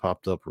actually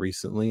popped up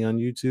recently on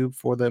YouTube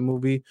for that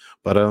movie,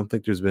 but I don't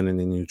think there's been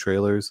any new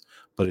trailers.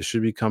 But it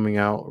should be coming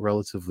out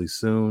relatively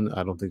soon.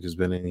 I don't think there's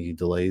been any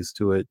delays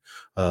to it.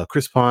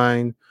 Chris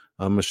Pine,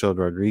 Michelle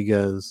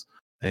Rodriguez,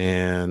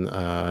 and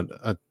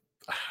I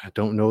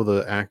don't know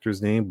the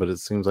actor's name, but it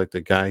seems like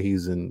the guy he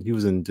was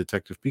in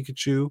Detective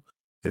Pikachu.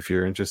 If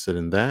you're interested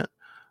in that.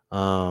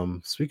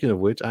 Speaking of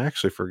which, I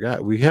actually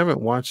forgot we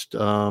haven't watched.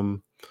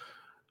 Oh,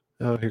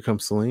 here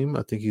comes Salim.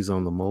 I think he's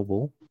on the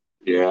mobile.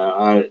 Yeah,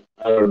 I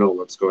don't know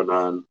what's going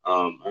on.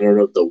 I don't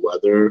know if the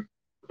weather.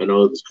 I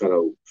know it's kind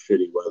of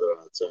shitty weather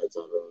outside,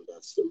 so I don't know if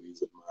that's the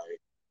reason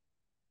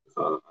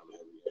why I'm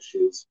having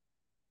issues.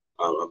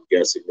 I'm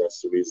guessing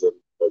that's the reason.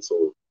 That's the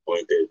only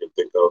point they can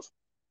think of.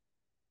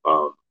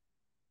 I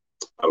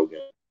don't get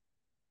it.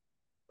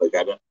 Like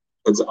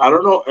I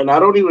don't know, and I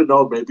don't even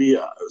know. Maybe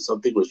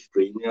something with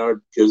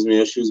StreamYard gives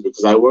me issues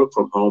because I work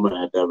from home and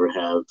I never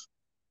have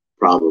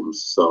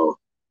problems. So,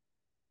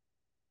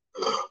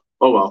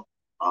 oh well.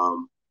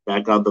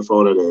 Back on the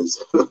phone it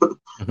is.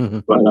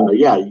 But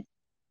yeah,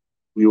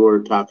 we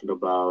were talking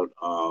about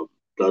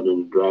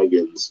Dungeons and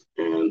Dragons,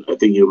 and I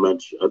think you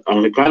mentioned.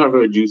 I kind of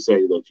heard you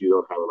say that you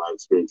don't have a lot of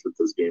experience with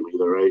this game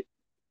either, right?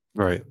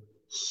 Right.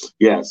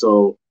 Yeah.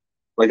 So,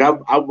 like,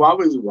 I've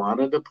always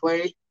wanted to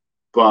play,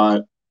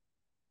 but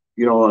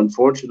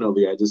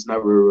unfortunately, I just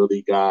never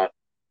really got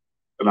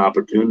an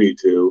opportunity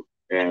to,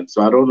 and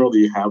so I don't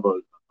really have a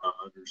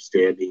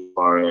understanding as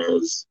far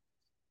as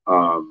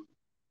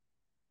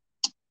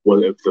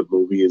what if the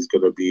movie is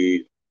going to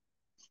be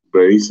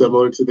very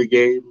similar to the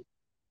game,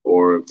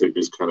 or if they're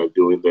just kind of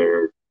doing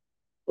their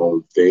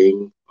own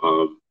thing.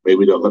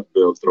 Maybe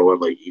they'll throw in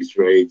like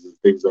Easter eggs and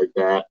things like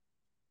that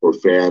for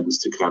fans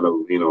to kind of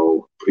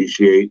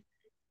appreciate.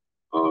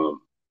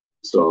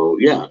 So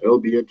yeah, it'll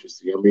be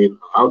interesting. I mean,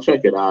 I'll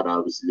check it out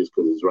obviously just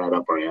because it's right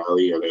up our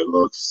alley and it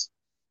looks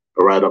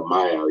right up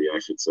my alley, I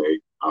should say.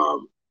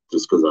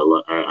 Just because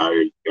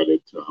I get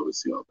into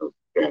obviously all the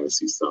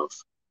fantasy stuff.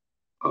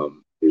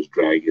 There's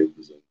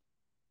dragons and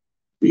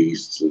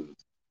beasts and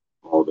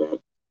all that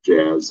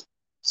jazz.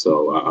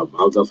 So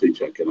I'll definitely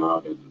check it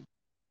out, and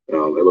it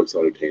looks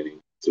entertaining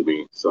to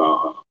me. So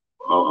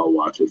I'll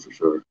watch it for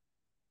sure.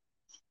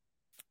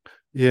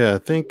 Yeah, I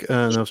think,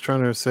 and I was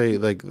trying to say,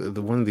 like,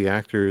 the one of the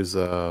actors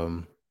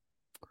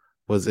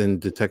was in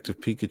Detective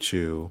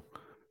Pikachu.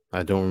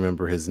 I don't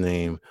remember his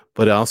name,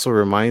 but it also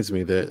reminds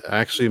me that I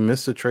actually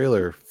missed a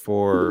trailer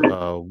for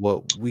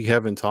what we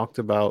haven't talked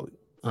about.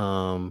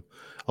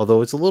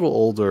 Although it's a little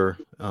older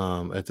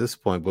at this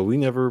point, but we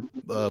never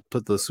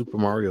put the Super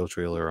Mario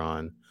trailer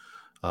on.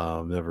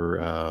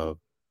 Never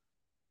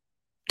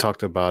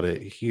talked about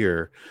it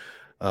here,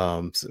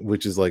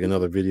 which is like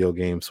another video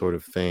game sort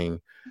of thing.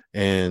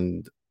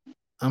 And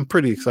I'm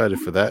pretty excited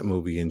for that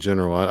movie in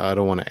general. I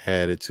don't want to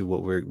add it to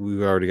what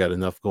we've already got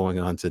enough going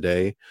on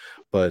today,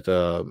 but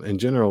in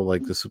general,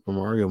 like the Super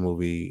Mario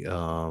movie,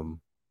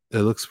 it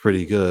looks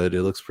pretty good.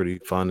 It looks pretty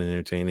fun and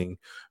entertaining.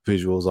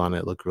 Visuals on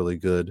it look really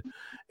good,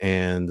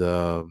 and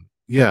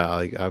yeah,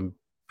 like I'm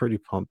pretty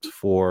pumped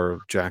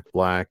for Jack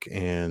Black,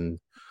 and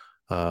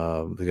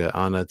they got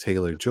Anna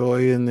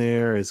Taylor-Joy in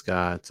there. It's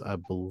got, I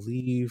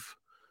believe,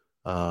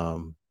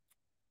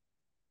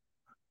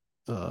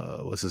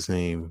 what's his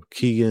name?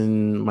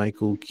 Keegan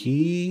Michael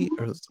Key.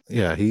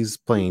 Yeah, he's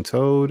playing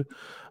Toad.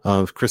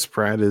 Chris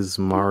Pratt is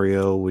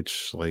Mario,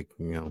 which, like,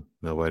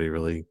 nobody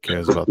really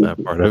cares about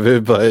that part of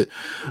it, but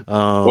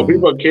well,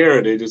 people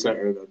care, they just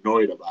are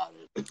annoyed about it.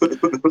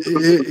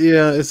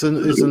 Yeah, it's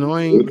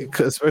annoying,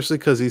 especially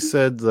because he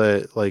said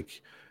that,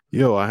 like,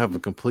 I have a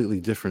completely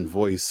different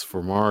voice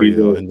for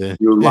Mario, and then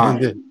you're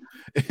lying.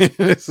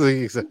 It's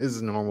like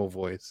his normal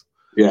voice.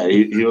 Yeah,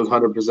 he was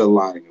 100%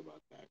 lying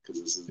about that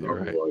because this is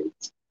normal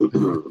voice.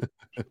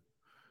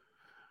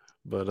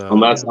 But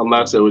unless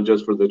it was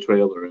just for the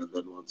trailer, and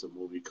then once a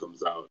movie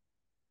comes out,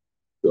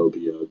 there'll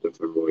be a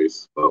different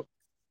voice. But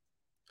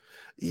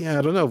yeah,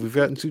 I don't know. We've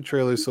gotten 2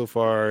 trailers so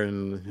far,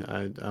 and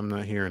I'm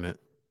not hearing it.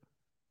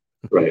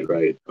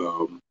 Right.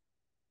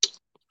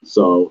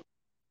 So,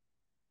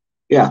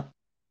 yeah.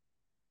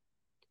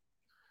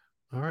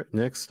 All right.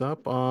 Next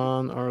up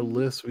on our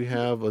list, we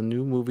have a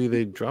new movie.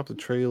 They dropped a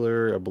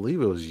trailer, I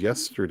believe it was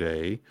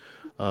yesterday.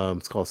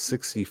 It's called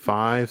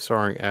 65,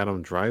 starring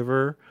Adam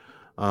Driver.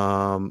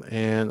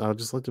 And I'll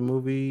just let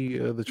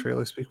the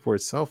trailer speak for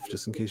itself,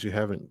 just in case you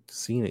haven't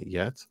seen it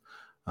yet.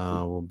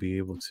 We'll be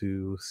able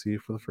to see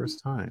it for the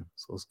first time.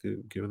 So let's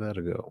give that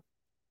a go.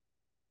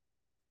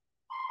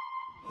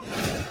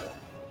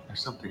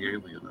 There's something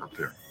alien out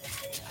there.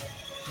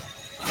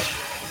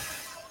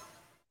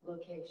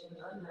 Location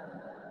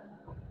unknown.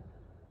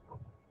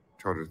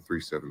 Charter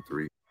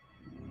 373.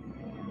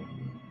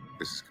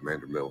 This is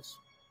Commander Mills.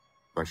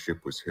 My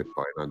ship was hit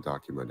by an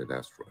undocumented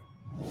asteroid.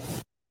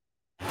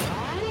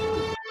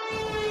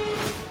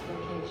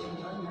 Location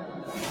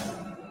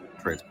unknown.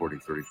 Transporting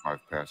 35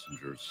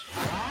 passengers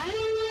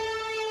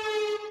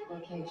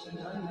Location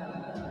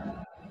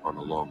unknown. on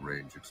a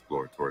long-range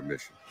exploratory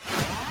mission.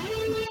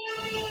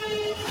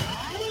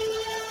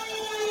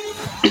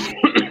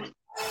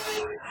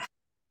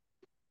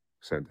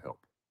 Send help.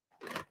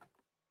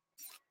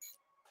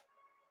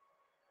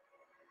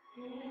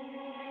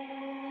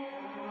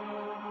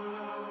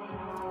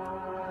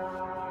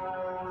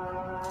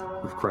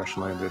 We've crash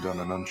landed on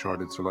an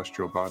uncharted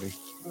celestial body.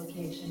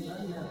 Location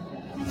unknown.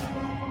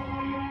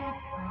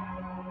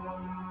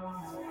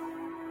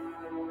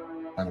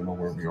 I don't know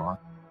where we are.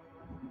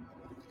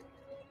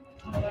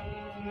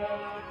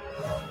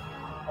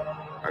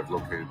 I've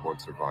located one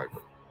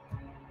survivor.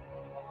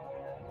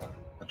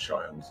 A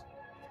child.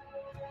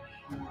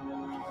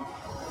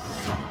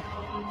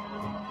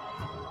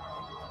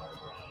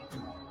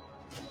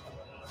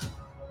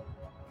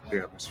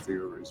 The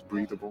atmosphere is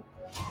breathable.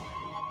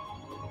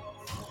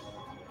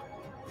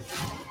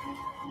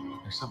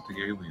 There's something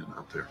alien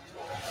out there.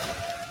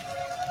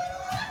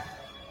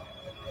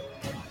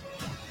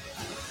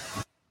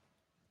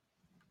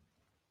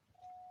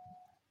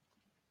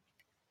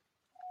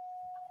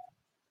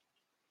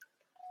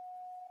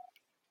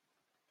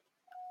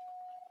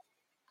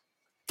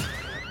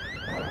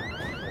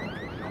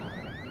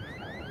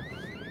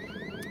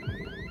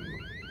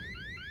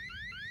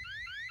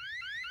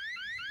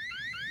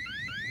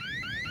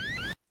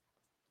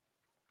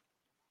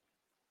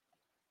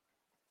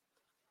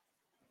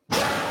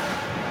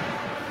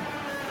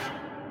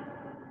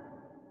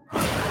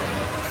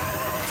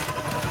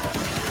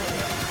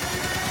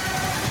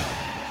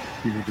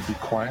 You need to be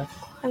quiet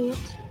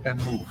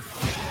and move.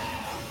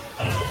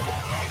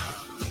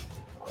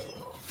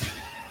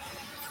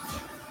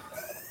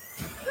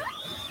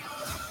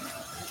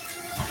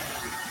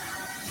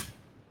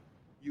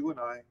 You and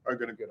I are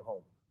going to get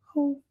home.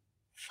 Oh,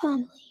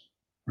 family.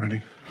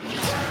 Ready?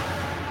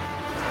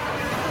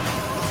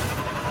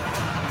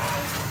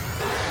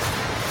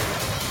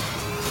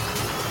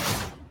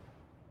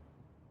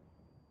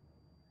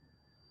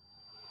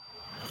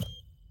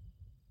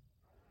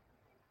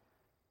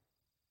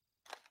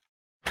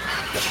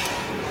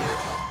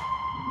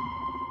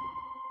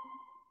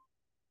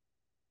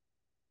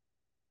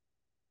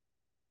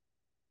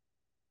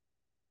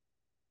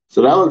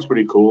 So that looks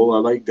pretty cool. I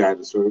like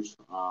dinosaurs.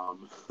 I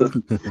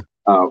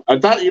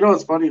thought,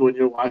 it's funny when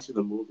you're watching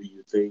the movie,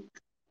 you think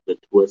the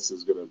twist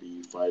is gonna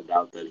be find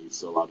out that he's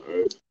still on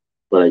Earth,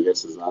 but I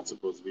guess it's not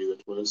supposed to be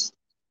the twist.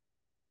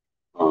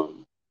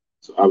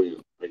 So I mean,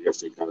 I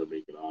guess they kind of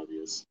make it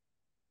obvious.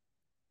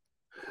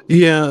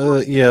 Yeah.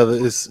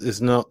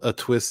 It's not a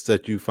twist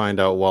that you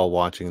find out while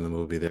watching the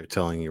movie. They're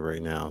telling you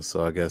right now,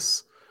 so I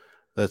guess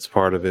that's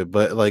part of it.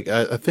 But like,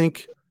 I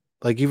think,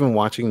 like, even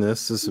watching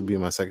this would be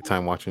my second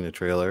time watching the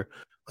trailer.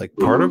 Like,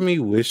 part of me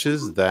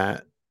wishes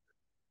that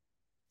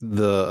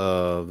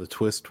the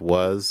twist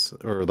was,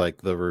 or like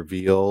the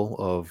reveal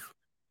of,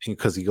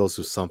 because he goes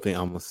to something,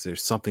 almost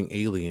there's something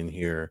alien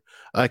here.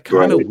 I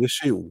kind of Right.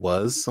 wish it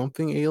was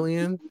something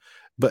alien,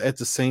 but at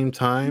the same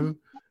time,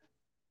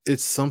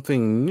 it's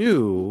something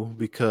new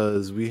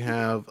because we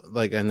have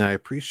like, and I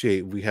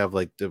appreciate we have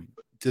like the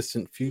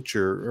distant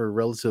future, or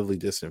relatively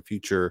distant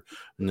future,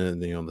 and then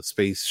the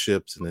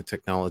spaceships and the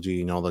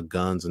technology and all the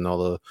guns and all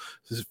the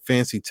this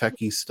fancy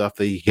techie stuff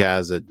that he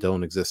has that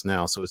don't exist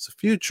now. So it's the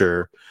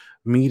future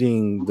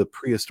meeting the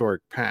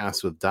prehistoric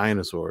past with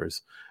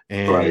dinosaurs,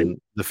 and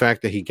Right. the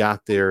fact that he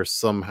got there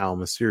somehow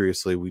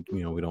mysteriously, we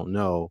don't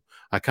know.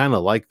 I kind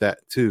of like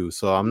that too.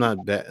 So I'm not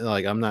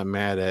I'm not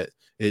mad at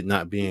it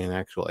not being an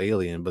actual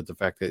alien, but the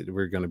fact that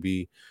we're going to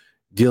be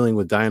dealing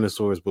with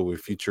dinosaurs but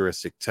with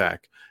futuristic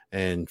tech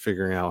and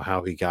figuring out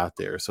how he got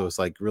there. So it's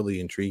like really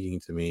intriguing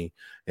to me,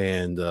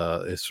 and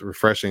it's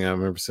refreshing. I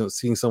remember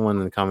seeing someone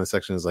in the comment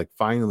section is like,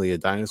 finally a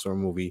dinosaur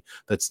movie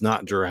that's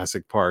not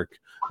Jurassic Park.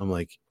 I'm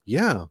like,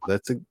 yeah,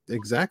 that's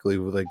exactly,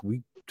 like,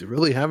 we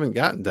really haven't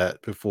gotten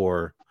that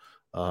before,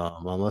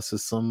 unless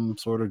it's some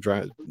sort of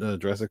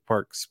Jurassic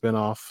Park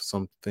spin-off,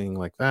 something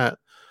like that,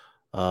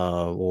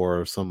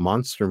 or some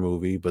monster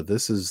movie. But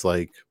this is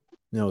like,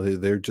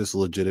 they're just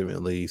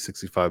legitimately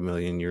 65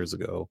 million years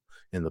ago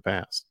in the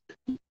past.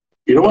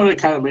 You know what it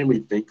kind of made me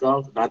think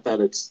of? Not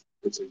that it's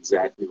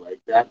exactly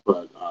like that,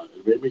 but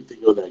it made me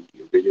think of that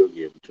video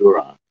game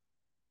Turok.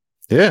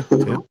 Yeah,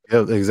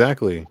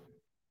 exactly.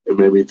 It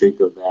made me think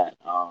of that.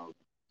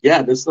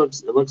 Yeah,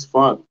 it looks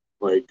fun.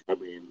 Like, I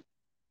mean,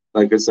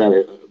 like I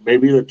said,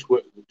 maybe the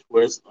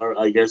twist, or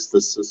I guess the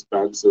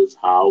suspense, is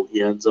how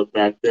he ends up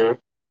back there.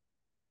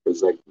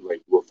 Because like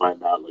we'll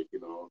find out,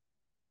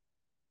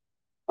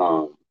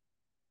 um,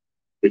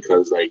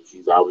 because like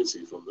he's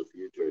obviously from the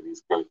future and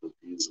he's kind of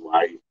confused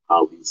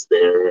how he's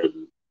there,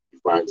 and he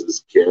finds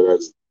his kid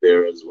as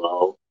there as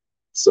well.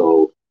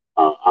 So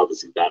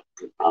obviously that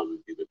could probably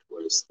be the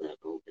twist, that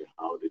okay,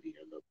 how did he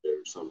end up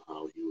there?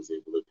 Somehow he was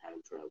able to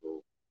time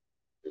travel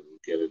and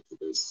get into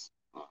this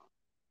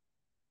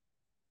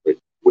like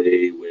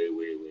way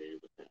in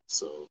the past.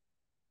 So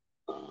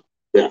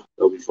yeah,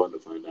 it'll be fun to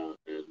find out,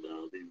 and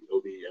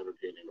it'll be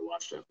entertaining to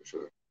watch that for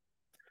sure.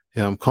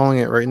 Yeah, I'm calling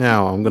it right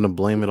now. I'm going to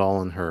blame it all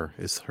on her.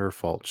 It's her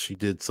fault. She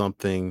did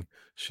something.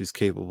 She's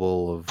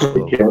capable of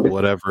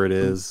whatever it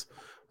is.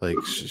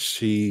 Like,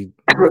 she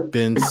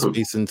bends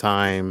space and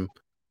time.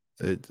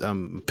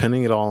 I'm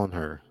pinning it all on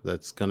her.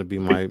 That's going to be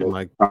my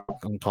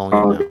I'm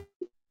calling it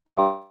now.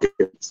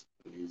 kids,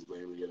 and he's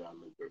blaming it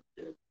on the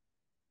kid.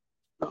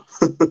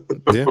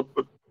 Yeah.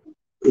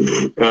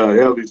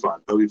 It'll be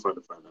fun. It'll be fun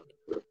to find out.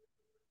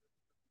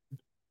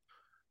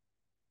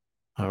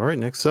 All right,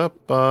 next up,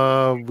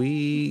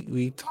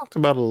 we talked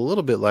about it a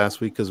little bit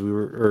last week because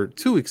or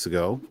 2 weeks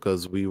ago,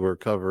 because we were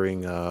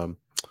covering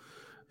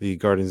the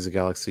Guardians of the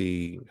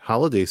Galaxy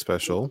holiday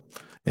special,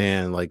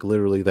 and like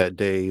literally that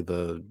day,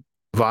 the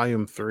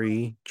Volume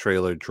 3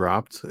 trailer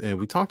dropped, and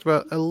we talked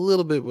about it a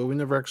little bit, but we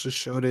never actually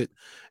showed it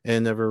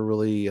and never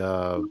really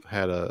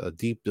had a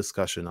deep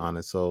discussion on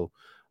it. So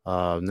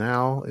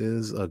now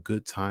is a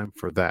good time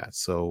for that.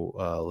 So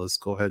let's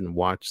go ahead and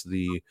watch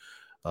the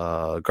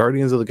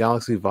Guardians of the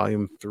Galaxy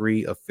Volume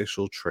 3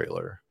 official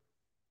trailer.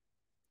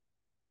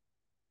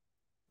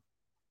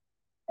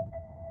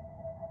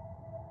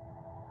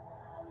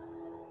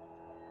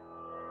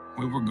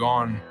 We were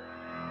gone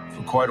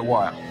for quite a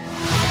while.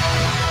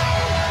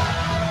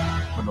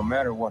 But no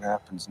matter what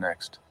happens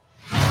next,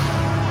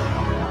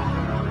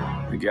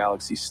 the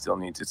galaxy still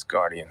needs its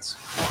guardians.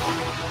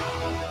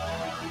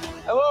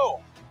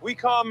 Hello, we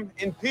come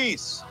in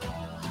peace.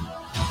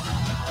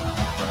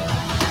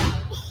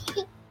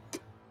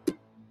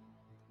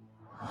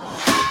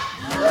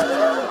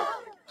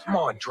 Come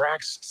on,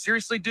 Drax.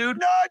 Seriously, dude?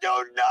 No!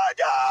 Ow!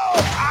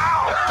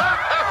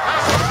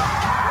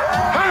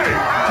 Hey!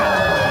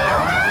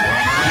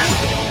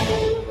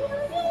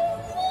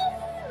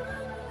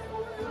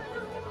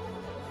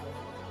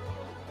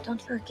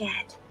 Don't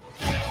forget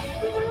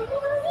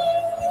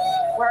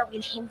where we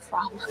came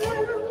from.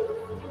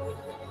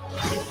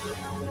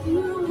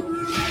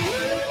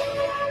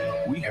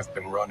 We have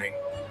been running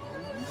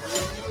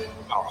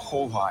our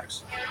whole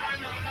lives.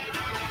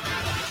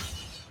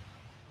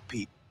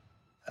 Pete.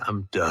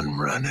 I'm done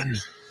running.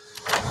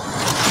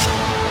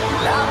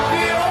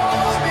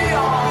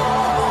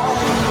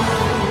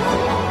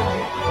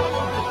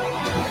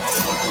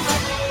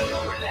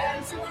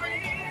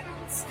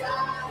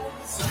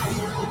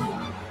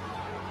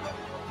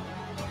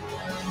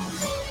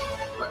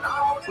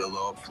 We'll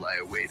all fly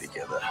away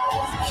together.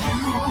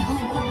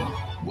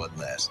 One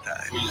last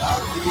time.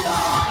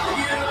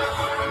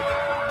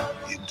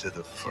 Into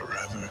the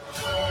forever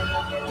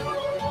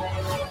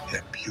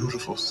and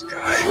beautiful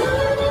sky.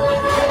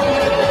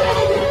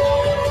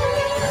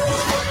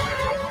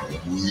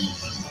 We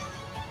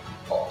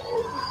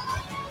are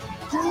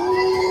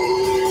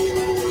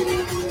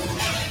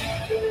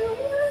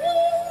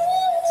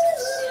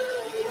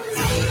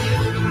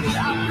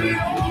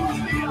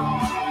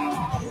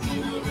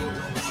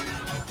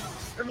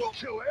And we'll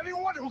kill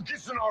anyone who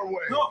gets in our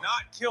way. No,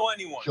 not kill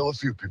anyone. Kill a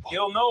few people.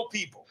 Kill no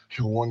people.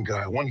 Kill one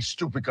guy, one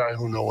stupid guy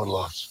who no one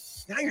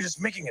loves. Now you're just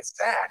making it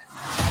sad.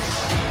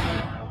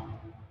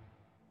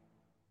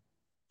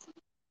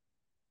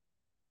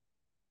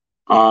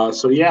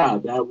 So yeah,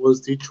 that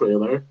was the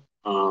trailer.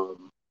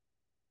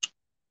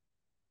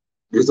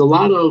 There's a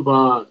lot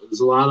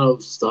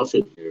of stuff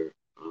in here,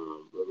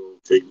 little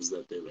things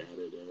that they've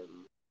added in,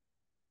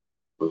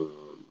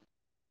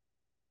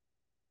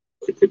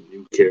 like the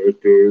new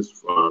characters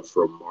from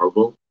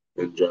Marvel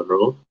in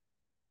general.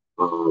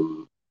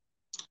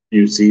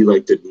 You see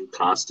like the new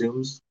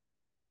costumes,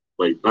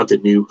 like not the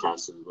new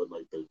costumes, but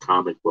like the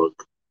comic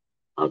book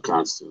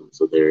costumes.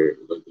 So they're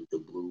like the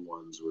blue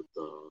ones with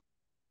the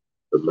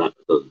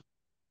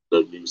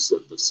new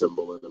the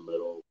symbol in the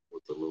middle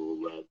with the little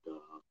red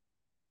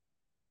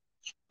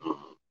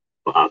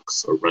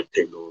box or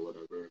rectangle or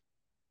whatever.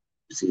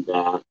 You see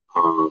that.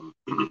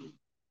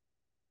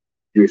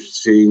 You're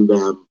seeing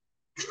them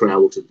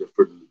travel to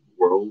different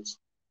worlds.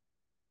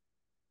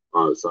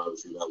 So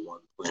obviously that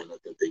one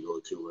planet that they go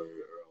to where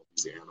are all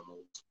these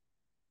animals.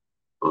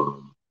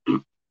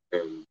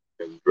 And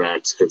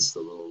Drax hits the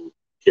little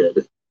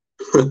kid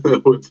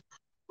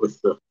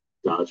with the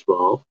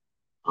dodgeball.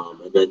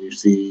 And then you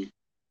see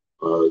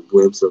a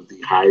glimpse of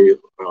the High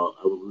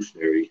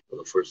Evolutionary,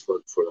 the first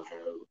look for the High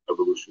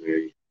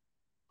Evolutionary,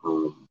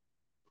 who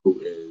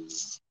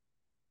is,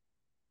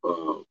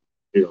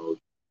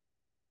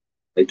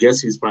 I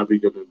guess he's probably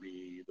going to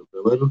be the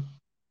villain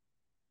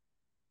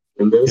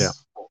in this. Yeah.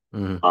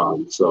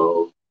 Mm-hmm.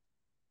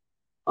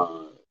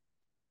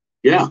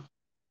 Yeah.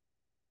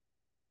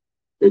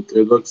 It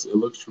looks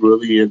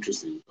really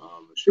interesting.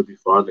 It should be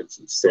fun.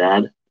 It's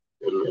sad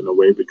in a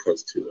way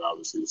because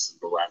obviously this is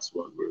the last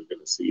one we're going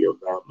to see of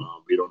them.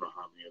 We don't know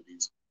how many of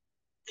these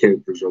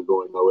characters are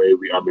going away.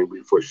 We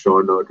for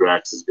sure know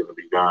Drax is going to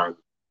be gone.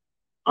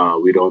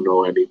 We don't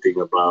know anything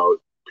about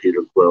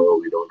Peter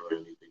Quill. We don't know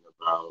anything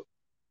about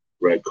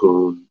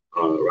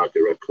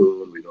Rocket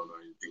Raccoon. We don't know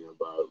anything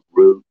about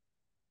Groot.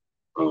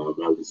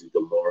 Obviously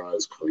Gamora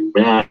is coming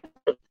back.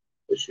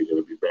 Is she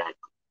going to be back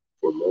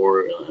for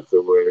more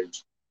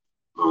afterwards?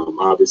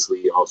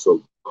 Obviously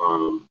also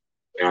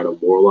Adam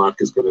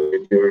Warlock is going to be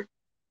in here.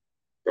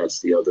 That's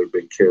the other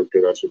big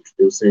character that's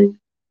introducing.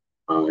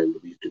 And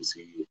we can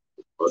see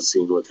a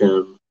scene with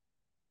him.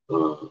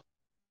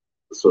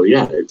 So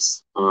yeah,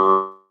 it's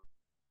going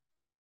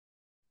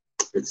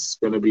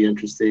to be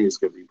interesting. It's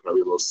going to be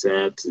probably a little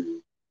sad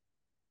to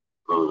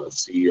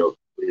see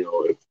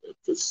if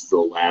it's the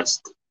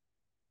last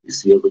you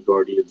see of the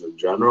Guardians in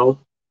general,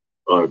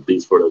 or at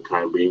least for the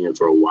time being and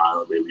for a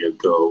while, maybe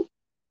until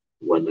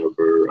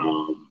whenever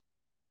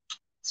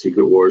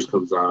Secret Wars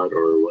comes out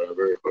or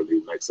whatever, or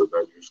the next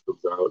Avengers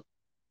comes out.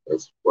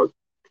 That's what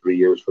 3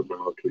 years from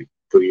now,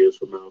 2 years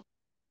from now.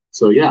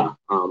 So yeah,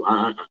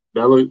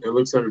 it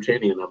looks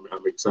entertaining, and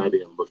I'm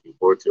excited and looking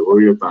forward to it. What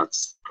are your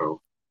thoughts,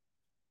 Carl?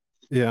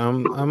 Yeah,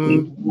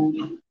 I'm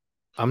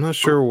not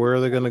sure where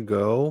they're gonna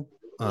go.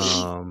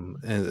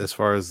 And as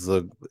far as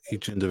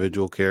each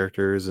individual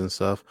characters and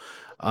stuff,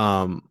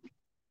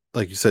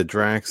 like you said,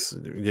 Drax,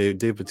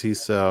 Dave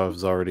Bautista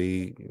has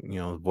already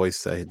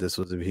voiced that this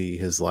was be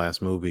his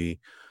last movie.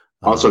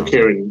 Also,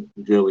 Karen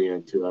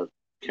Gillan too. I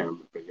can't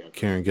forget.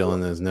 Karen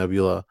Gillan as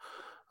Nebula.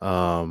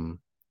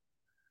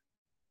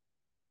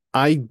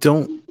 I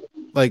don't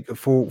like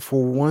for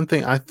one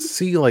thing. I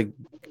see like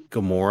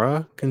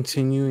Gamora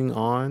continuing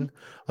on.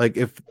 Like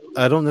if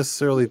I don't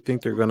necessarily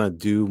think they're gonna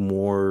do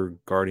more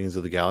Guardians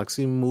of the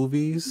Galaxy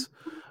movies,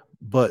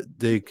 but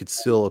they could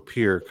still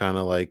appear, kind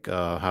of like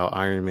how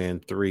Iron Man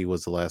 3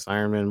 was the last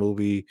Iron Man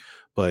movie,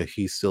 but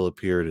he still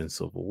appeared in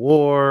Civil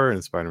War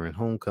and Spider-Man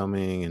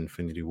Homecoming,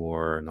 Infinity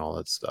War, and all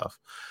that stuff.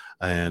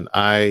 And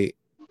I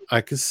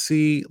could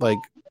see like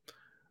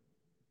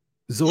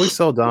Zoe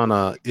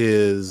Saldana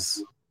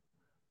is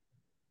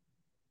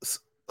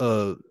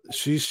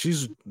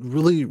she's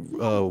really a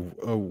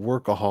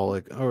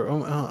workaholic, or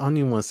I don't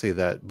even want to say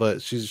that,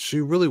 but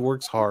she really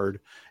works hard,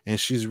 and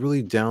she's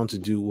really down to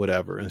do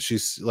whatever, and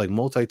she's like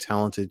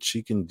multi-talented.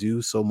 She can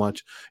do so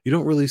much. You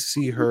don't really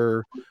see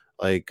her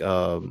like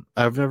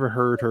I've never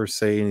heard her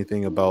say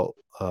anything about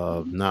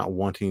not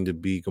wanting to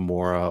be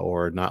Gamora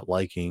or not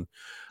liking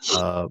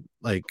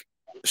like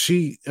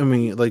I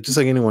mean, like just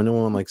like anyone, no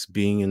one likes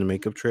being in the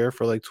makeup chair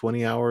for like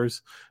 20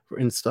 hours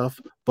and stuff,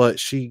 but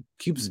she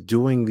keeps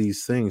doing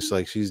these things.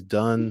 Like she's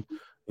done,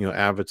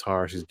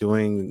 Avatar, she's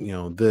doing,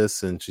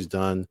 this, and she's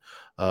done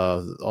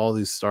all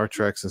these Star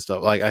Treks and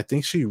stuff. Like I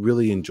think she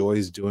really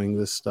enjoys doing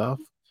this stuff,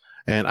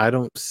 and I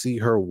don't see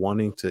her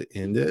wanting to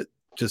end it,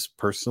 just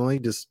personally,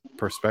 just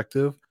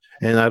perspective.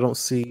 And I don't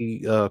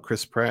see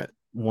Chris Pratt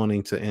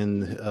wanting to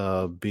end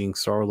being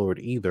Star-Lord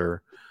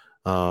either.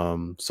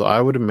 So I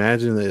would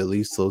imagine that at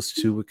least those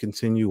two would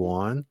continue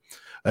on,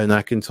 and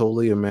I can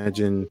totally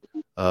imagine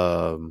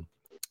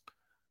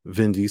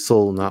Vin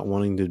Diesel not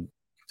wanting to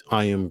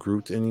I am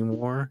Groot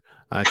anymore.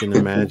 I can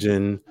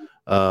imagine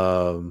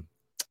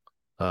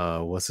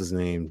what's his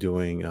name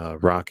doing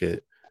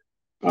Rocket,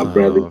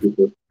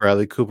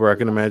 Bradley Cooper. I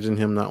can imagine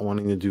him not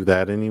wanting to do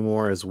that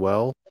anymore as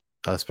well.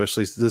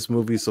 Especially this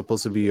movie is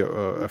supposed to be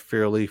a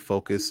fairly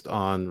focused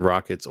on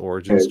Rocket's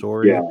origin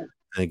story.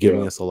 And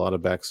giving us a lot of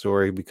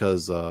backstory,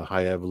 because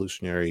High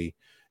Evolutionary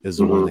is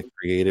the one that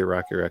created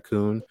Rocket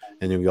Raccoon.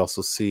 And then we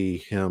also see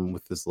him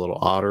with this little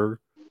otter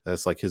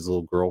that's like his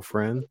little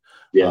girlfriend.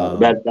 Yeah,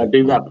 I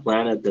think that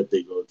planet that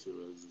they go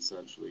to is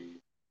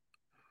essentially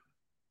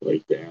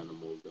like the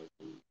animals that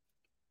can...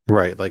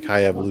 Right, like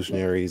High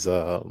Evolutionary's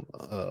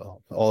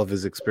all of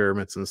his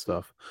experiments and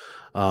stuff.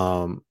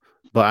 But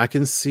I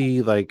can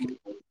see like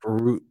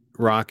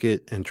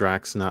Rocket and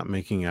Drax not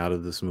making out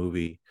of this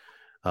movie.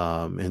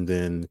 And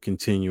then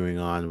continuing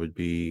on would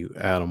be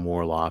Adam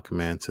Warlock,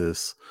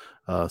 Mantis,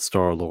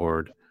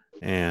 Star-Lord,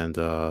 and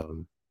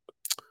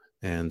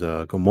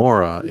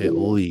Gamora at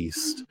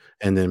least,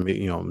 and then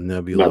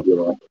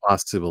Nebula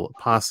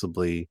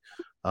possibly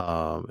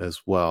as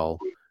well.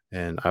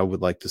 And I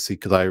would like to see,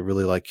 because I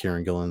really like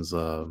Karen Gillan's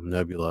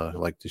Nebula.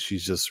 Like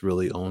she's just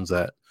really owns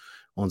that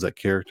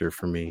character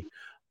for me.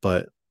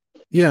 But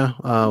yeah,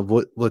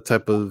 what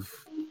type of,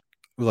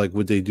 like,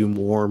 would they do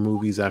more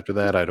movies after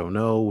that? I don't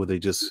know. Would they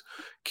just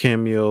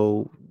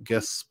cameo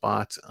guest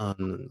spot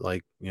on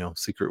like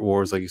Secret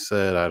Wars, like you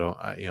said?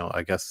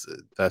 I guess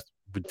that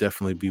would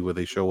definitely be where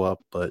they show up,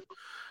 but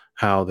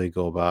how they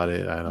go about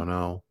it, I don't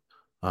know.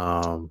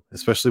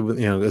 Especially with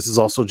this is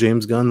also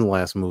James Gunn's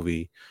last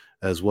movie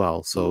as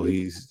well, so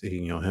he's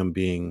him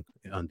being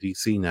on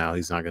DC now,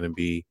 he's not going to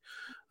be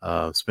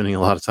spending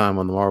a lot of time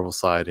on the Marvel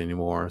side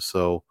anymore.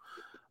 So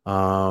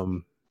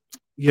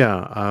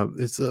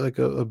it's like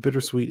a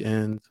bittersweet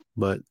end,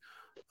 but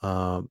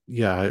I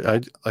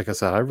like I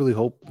said, I really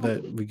hope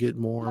that we get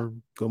more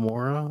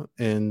Gamora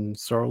and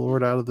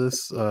Star-Lord out of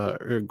this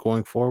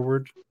going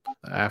forward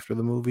after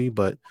the movie.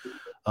 But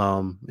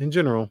in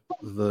general,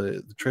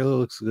 the trailer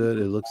looks good.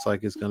 It looks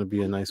like it's going to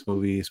be a nice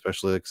movie,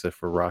 especially except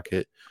for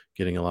Rocket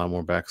getting a lot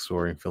more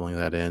backstory and filling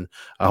that in.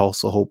 I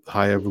also hope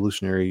High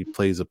Evolutionary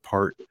plays a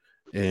part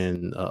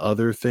in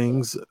other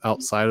things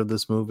outside of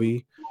this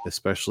movie,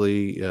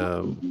 especially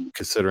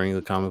considering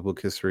the comic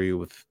book history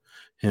with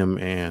him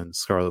and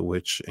Scarlet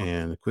Witch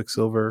and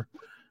Quicksilver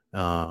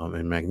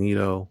and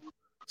Magneto.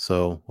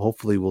 So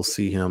hopefully we'll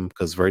see him,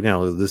 because right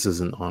now this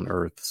isn't on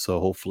Earth.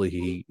 So hopefully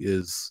he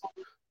is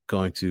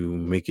going to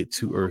make it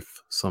to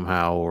Earth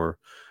somehow, or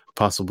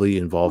possibly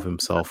involve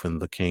himself in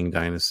the Kang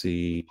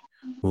Dynasty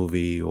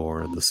movie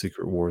or the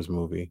Secret Wars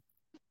movie.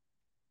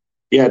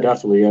 Yeah,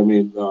 definitely. I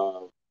mean,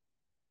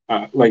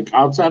 like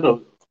outside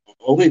of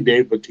only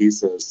Dave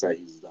Bautista said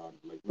he's done.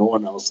 Like no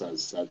one else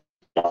has said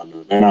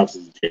done. And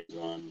obviously James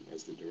Gunn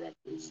as the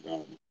director is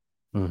done.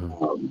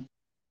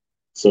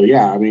 So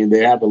yeah, I mean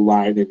they have a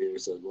line in here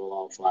that says we'll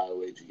all fly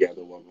away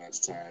together one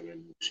last time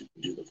and she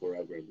can do the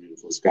Forever and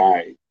Beautiful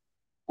Sky.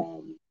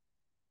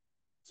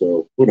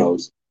 So who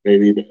knows?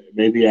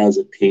 Maybe as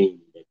a team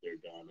that they're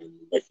done, and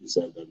like you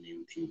said, the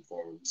new team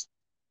forms,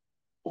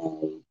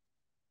 and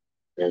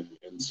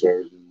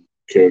certain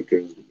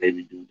characters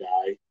maybe do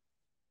die,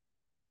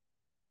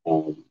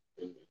 in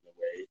a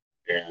way,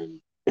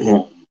 and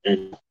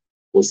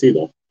we'll see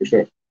though for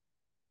sure.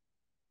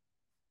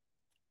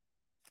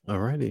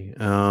 Alrighty.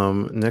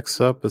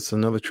 Next up, it's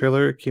another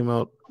trailer. It came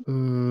out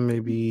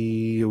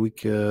maybe a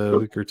week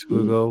or two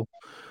ago.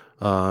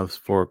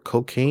 For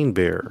Cocaine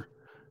Bear,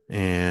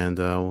 and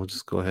we'll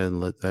just go ahead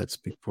and let that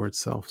speak for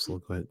itself. So we'll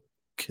go ahead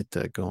and get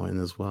that going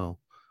as well.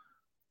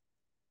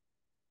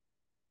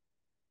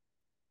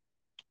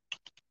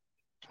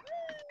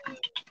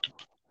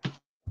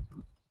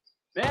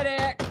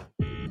 Medic!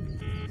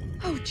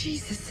 Oh,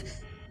 Jesus.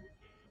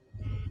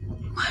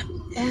 What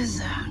is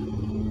that?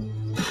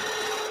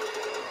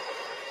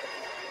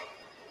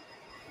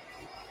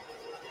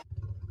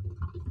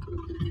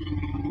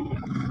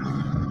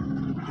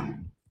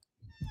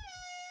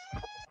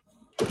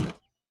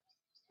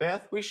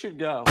 Beth, we should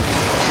go.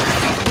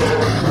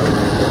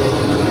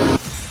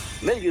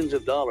 Millions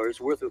of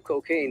dollars worth of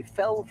cocaine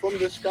fell from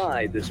the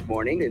sky this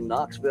morning in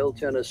Knoxville,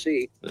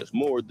 Tennessee. There's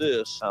more of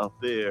this out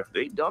there.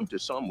 They dumped it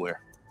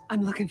somewhere.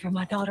 I'm looking for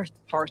my daughter.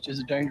 Forest is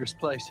a dangerous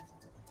place.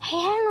 Hey,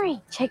 Henry,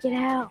 check it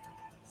out.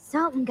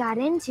 Something got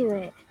into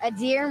it. A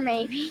deer,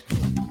 maybe.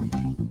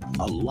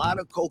 A lot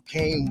of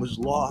cocaine was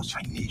lost.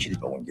 I need you to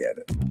go and get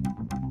it.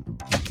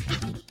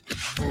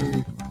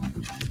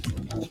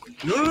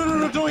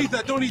 No, don't eat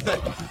that. Don't eat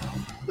that.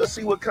 Let's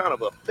see what kind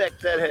of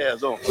effect that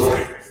has on us.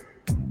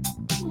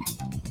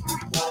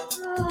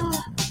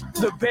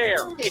 The bear.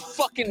 It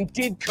fucking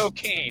did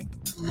cocaine.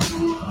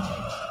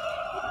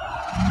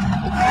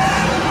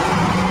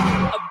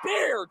 A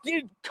bear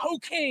did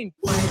cocaine.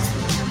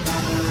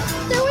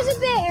 There was a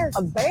bear.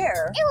 A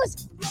bear? It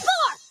was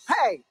far.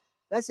 Hey,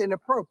 that's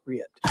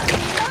inappropriate.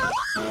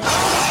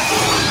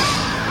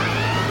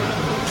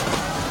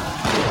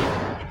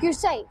 You're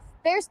safe.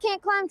 Bears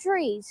can't climb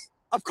trees.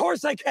 Of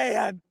course I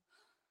can.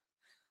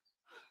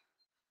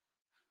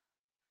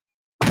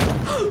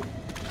 Higher,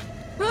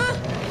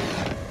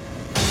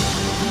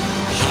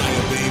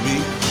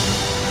 baby.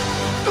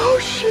 Oh,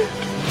 shit.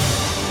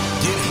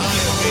 Get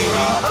higher,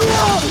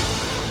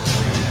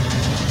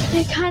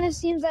 baby. It kind of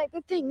seems like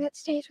the thing that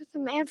stays with the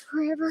man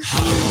forever.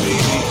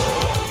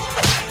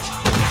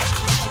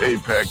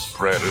 Apex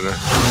predator.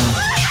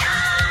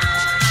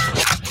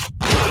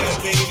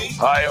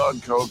 High on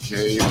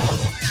cocaine.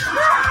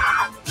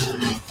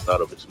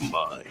 Out of its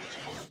mind.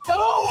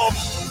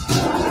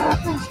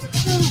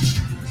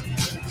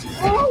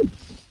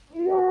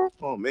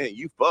 Oh man,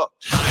 you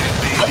fucked.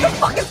 What the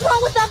fuck is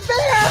wrong with that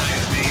bear?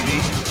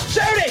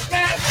 Shoot it,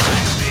 man!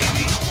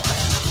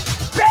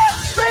 Bear,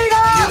 straight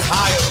up! Get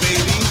higher,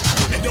 baby.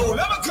 And don't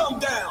ever come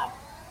down.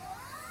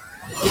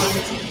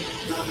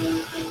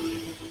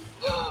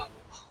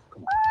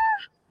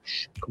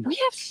 We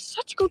have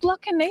such good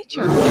luck in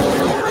nature.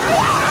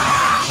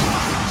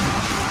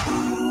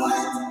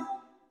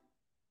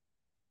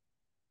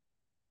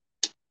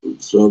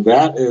 So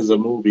that is a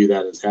movie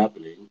that is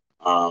happening.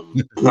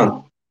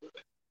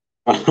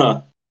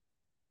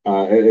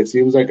 It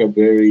seems like a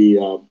very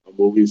a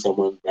movie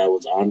someone that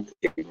was on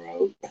cocaine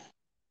wrote.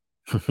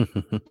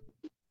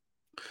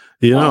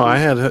 I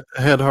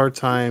had a hard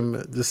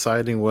time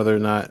deciding whether or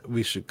not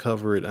we should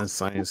cover it on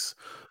science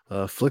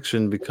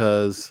fiction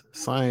because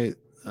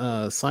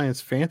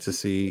science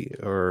fantasy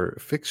or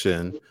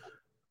fiction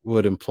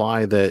would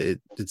imply that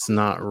it's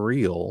not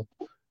real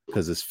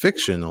because it's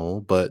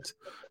fictional, but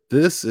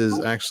this is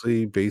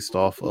actually based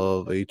off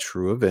of a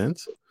true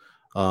event,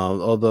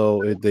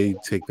 although they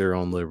take their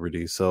own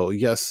liberty. So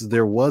yes,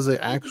 there was an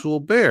actual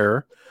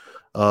bear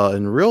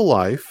in real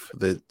life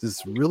that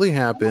this really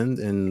happened,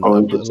 and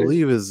I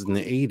believe is in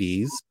the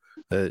 80s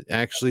that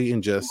actually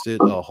ingested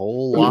a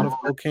whole lot of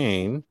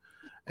cocaine,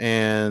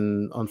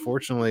 and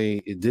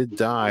unfortunately it did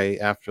die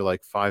after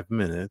like 5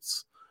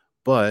 minutes.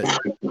 But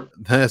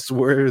that's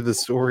where the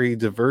story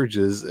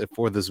diverges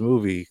for this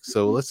movie.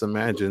 So let's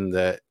imagine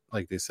that,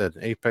 like they said,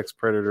 an apex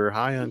predator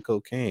high on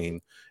cocaine,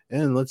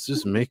 and let's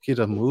just make it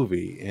a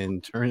movie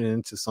and turn it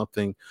into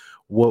something.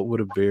 What would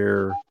a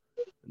bear,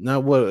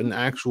 not what an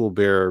actual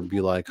bear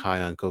be like high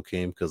on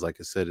cocaine, because like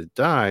I said, it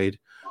died,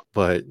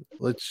 but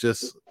let's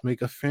just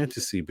make a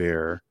fantasy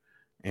bear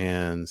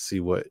and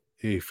see what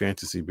a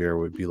fantasy bear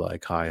would be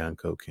like high on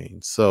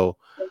cocaine. So,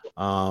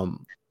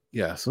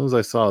 yeah, as soon as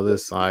I saw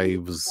this, I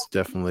was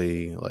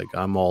definitely like,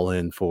 I'm all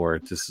in for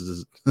it. This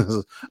is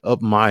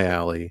up my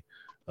alley,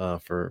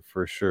 for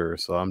sure.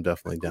 So I'm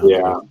definitely down to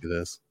go through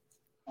this.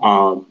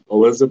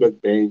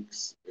 Elizabeth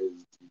Banks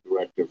is the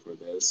director for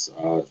this.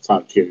 It's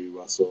not Kerry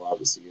Russell,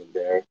 obviously, in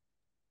there.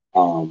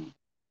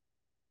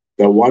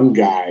 The one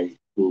guy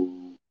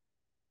who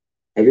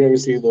Have you ever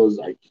seen those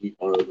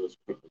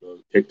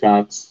those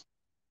TikToks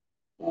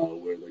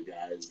where the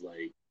guy's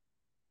like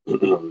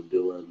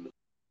doing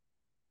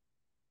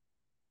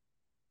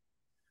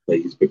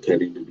like he's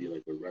pretending to be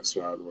like a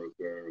restaurant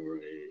worker or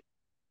a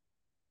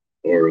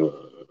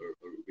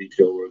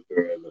retail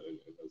worker, and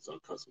some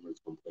customers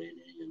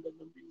complaining, and then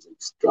the music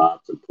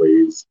drops and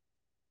plays.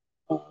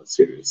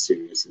 Serious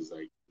is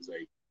like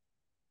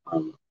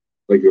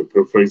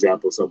for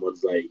example,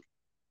 someone's like,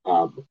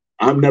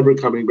 I'm never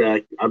coming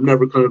back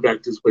to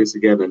this place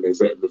again, and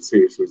the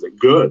Sirius is like,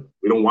 good,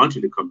 we don't want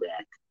you to come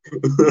back.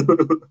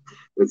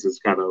 This is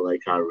kind of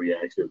like our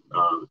reaction.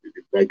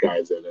 That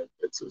guy's in it.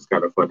 It's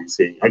kind of funny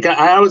seeing.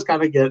 I always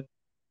kind of get,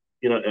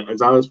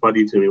 it's always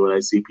funny to me when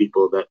I see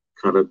people that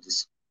kind of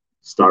just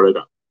started,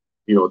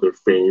 their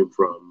fame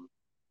from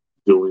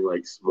doing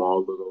like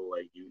small little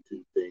like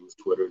YouTube things,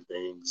 Twitter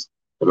things,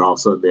 and all of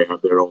a sudden they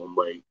have their own,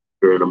 like,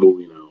 they're in a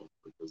movie now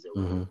because they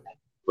were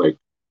like,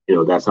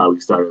 that's how we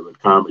started with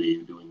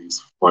comedy, doing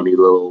these funny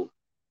little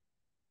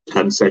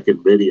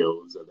 10-second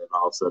videos, and then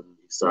all of a sudden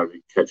he started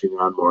catching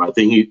on more. I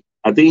think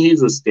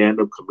he's a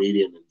stand-up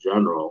comedian in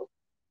general,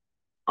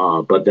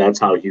 but that's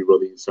how he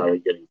really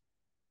started getting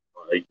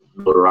like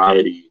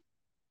notoriety,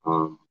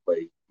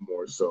 like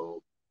more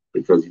so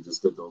because he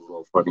just did those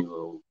little funny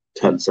little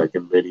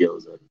 10-second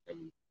videos,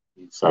 and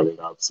he started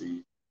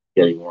obviously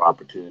getting more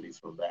opportunities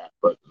from that.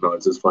 But no,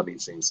 it's just funny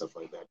seeing stuff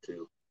like that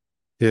too.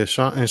 Yeah,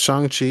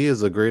 Shang-Chi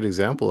is a great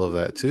example of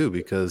that too,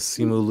 because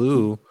Simu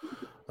Liu,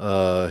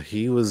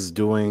 he was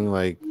doing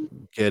like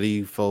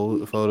Getty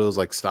photos,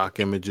 like stock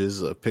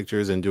images,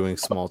 pictures, and doing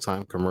small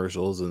time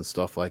commercials and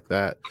stuff like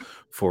that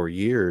for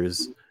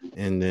years.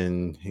 And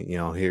then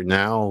here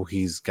now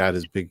he's got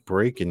his big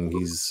break, and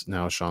he's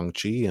now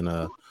Shang-Chi in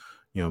a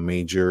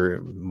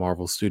major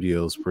Marvel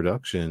Studios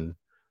production.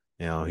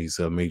 He's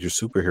a major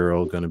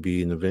superhero, going to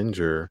be an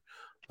Avenger,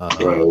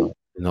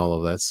 and all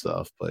of that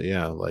stuff. But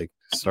yeah, like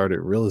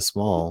started really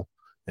small,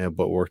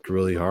 but worked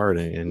really hard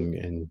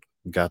and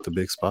got the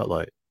big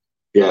spotlight.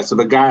 Yeah, so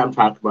the guy I'm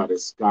talking about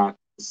is Scott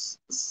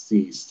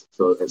Cease.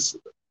 So his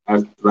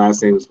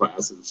last name is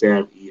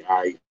Sam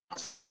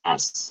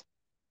EIS.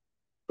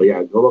 But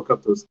yeah, go look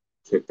up those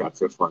TikToks.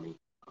 They're funny.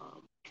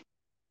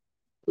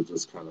 They're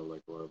just kind of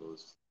like one of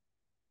those,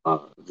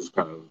 just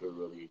kind of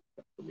really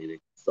comedic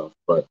stuff.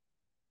 But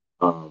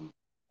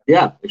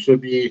yeah, it'll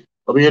be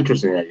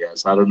interesting, I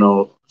guess. I don't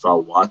know if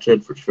I'll watch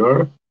it for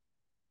sure,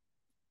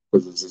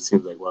 because it just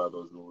seems like one of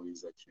those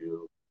movies that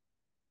you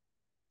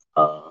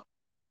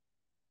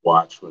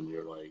watch when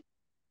you're like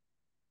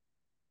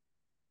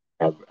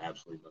have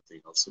absolutely nothing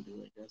else to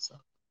do, I guess.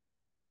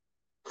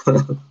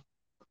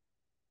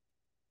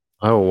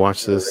 I will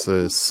watch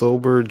this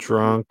sober,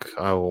 drunk.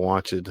 I will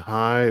watch it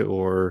high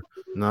or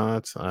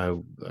not.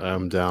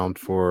 I'm down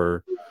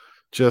for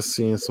just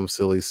seeing some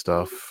silly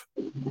stuff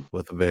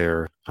with a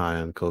bear high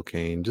on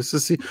cocaine, just to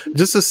see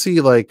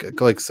like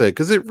I said,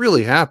 because it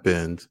really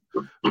happened,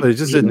 but it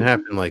just didn't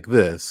happen like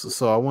this.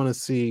 So I want to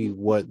see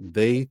what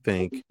they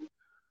think.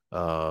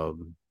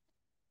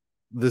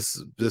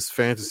 This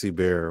fantasy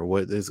bear,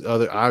 what is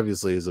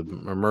obviously is a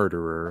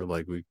murderer,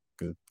 like we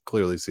can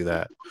clearly see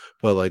that,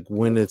 but like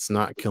when it's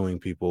not killing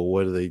people,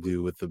 what do they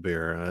do with the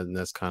bear? And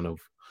that's kind of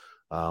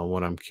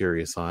what I'm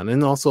curious on.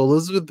 And also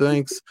Elizabeth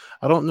Banks,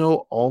 I don't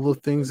know all the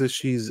things that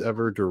she's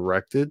ever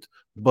directed,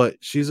 but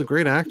she's a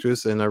great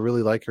actress, and I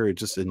really like her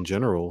just in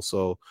general.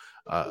 So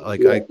I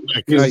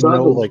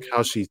know like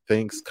how she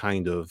thinks,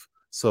 kind of.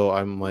 So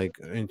I'm like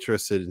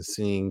interested in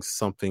seeing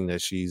something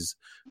that she's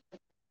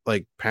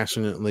like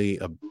passionately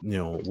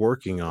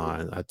working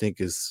on. I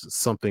think is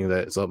something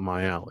that's up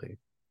my alley.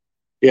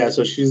 Yeah,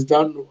 so she's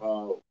done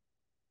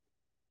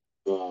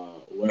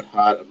Wet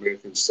Hot,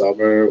 American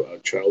Summer,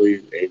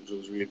 Charlie's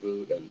Angels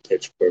reboot, and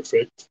Pitch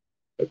Perfect.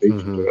 I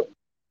think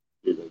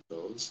she did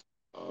those.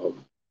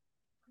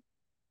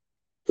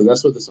 Because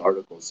that's what this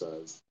article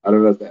says. I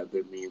don't know if that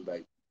would mean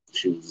like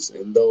she was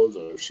in those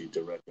or if she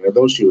directed. I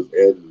know she was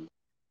in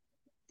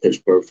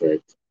Pitch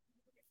Perfect.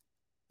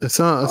 It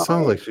sounds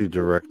like she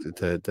directed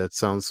that. That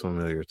sounds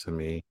familiar to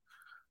me.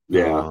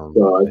 Yeah,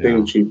 so I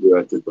think she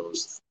directed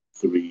those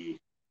 3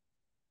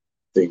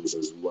 things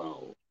as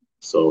well.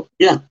 So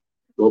yeah,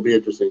 it'll be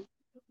interesting.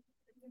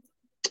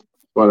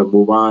 Want to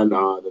move on.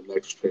 The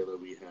next trailer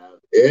we have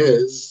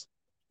is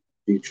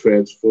the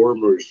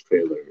Transformers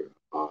trailer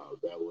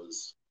that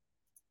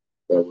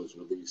was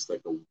released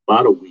like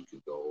about a week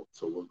ago.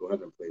 So we'll go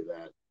ahead and play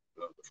that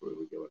before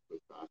we give our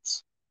quick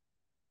thoughts.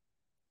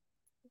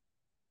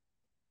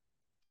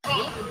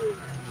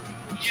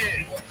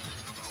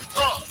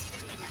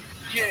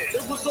 Yeah,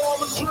 it was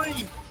all a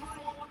dream.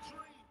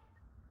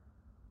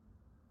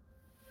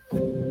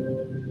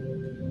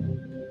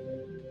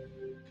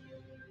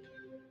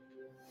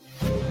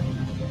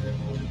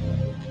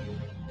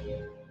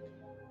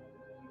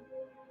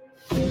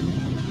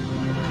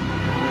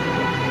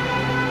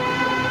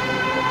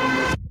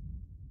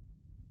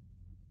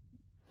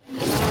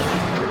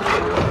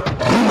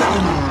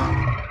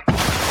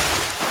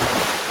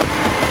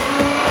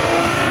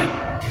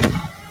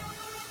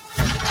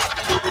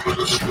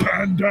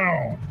 Stand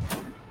down.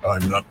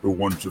 I'm not the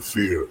one to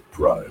fear,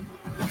 Prime.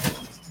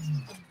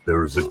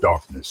 There is a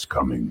darkness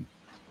coming.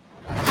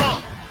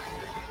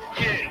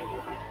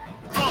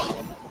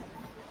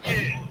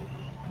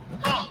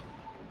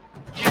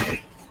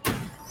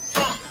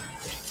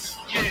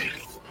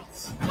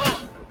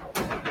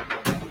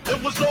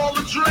 It was all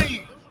a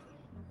dream.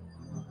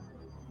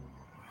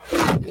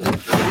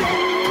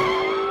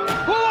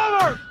 Pull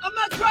over! I'm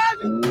not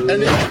driving!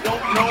 And if you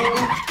don't know,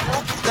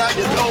 now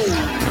you know.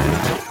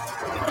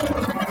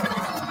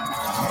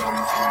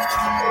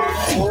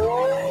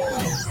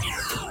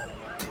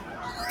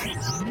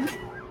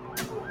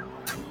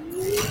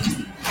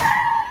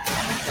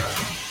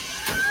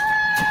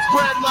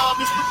 Spread love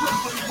is the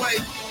Brooklyn way.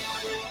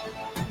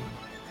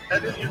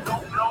 And if you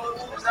don't know,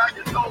 now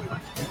you know.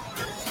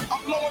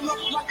 I'm blowing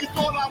up like you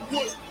thought I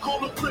would. Call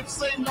the crib,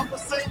 same number,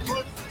 same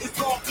hood. It's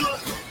all good.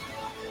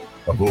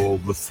 Of all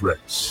the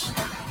threats,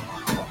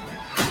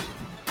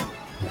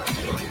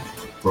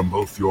 from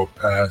both your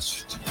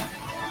past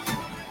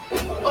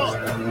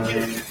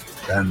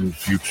and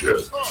future,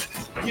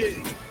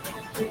 It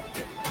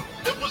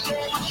was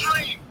all a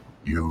dream.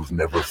 you've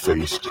never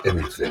faced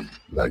anything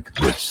like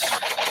this.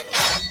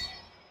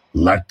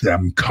 Let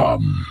them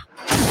come.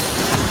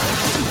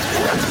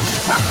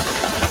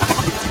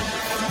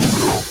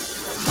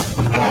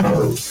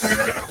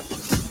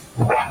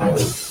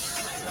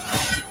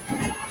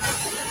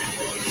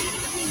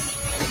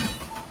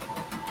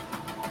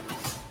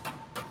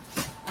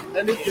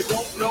 And if you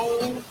don't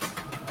know,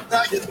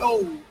 now you know.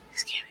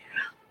 Let's get it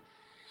out.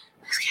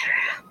 Let's get it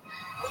out.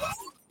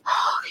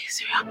 Oh,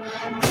 it's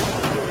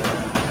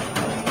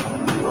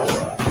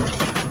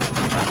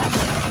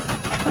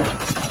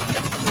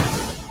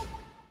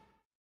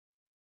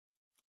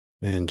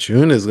And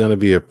June is going to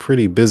be a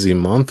pretty busy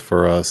month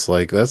for us.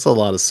 Like, that's a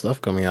lot of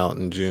stuff coming out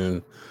in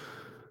June.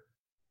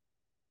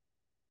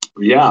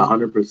 Yeah,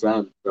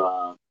 100%.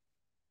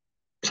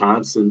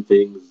 Constant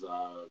things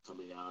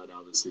coming out.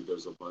 Obviously,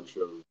 there's a bunch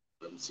of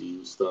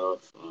MCU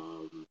stuff,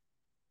 and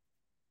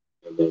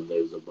then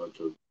there's a bunch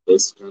of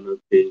this kind of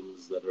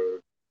things that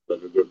are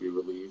going to be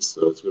released.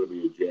 So it's going to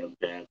be a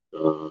jam-packed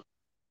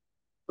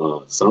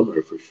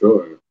summer for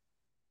sure.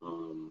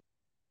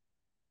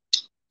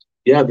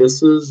 Yeah,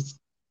 this is,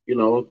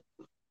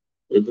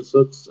 this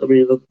looks. I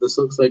mean, this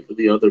looks like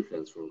the other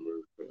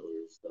Transformers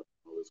trailers that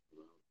always come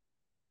out.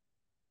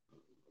 A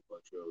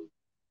bunch of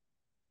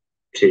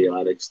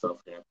chaotic stuff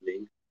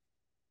happening.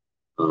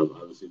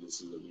 Obviously,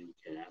 this is a new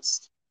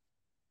cast.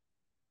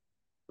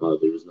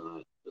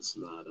 It's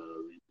not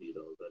a repeat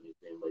of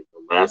anything. Like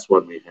the last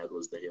one we had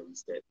was the Haley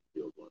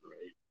Stanfield one,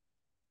 right?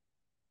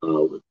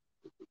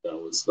 That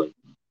was like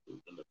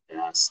in the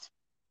past,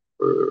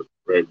 or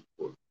right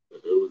before.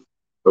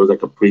 It was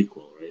like a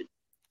prequel, right?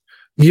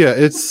 Yeah,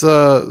 it's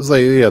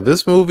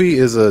this movie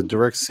is a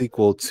direct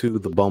sequel to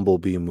the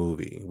Bumblebee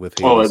movie with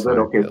Haley Oh, is it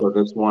okay?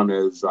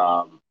 Steinfeld.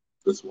 So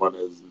this one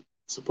is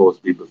supposed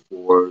to be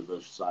before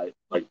the site,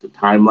 like the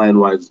timeline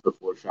wise,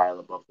 before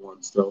Shia LaBeouf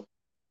one still.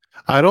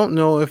 I don't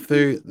know if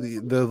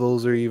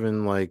those are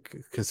even like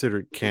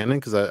considered canon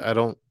because I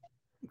don't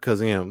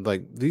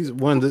like these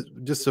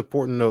just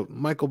important note.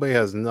 Michael Bay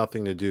has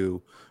nothing to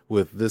do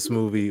with this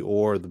movie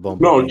or the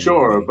Bumblebee. No,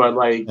 sure, movie. but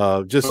like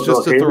just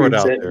to throw it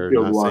out there,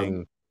 not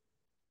saying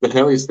the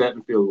Haley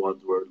Stanfield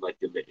ones were like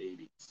in the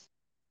 80s,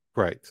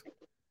 right.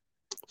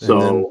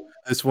 So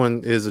this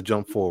one is a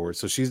jump forward.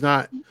 So she's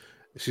not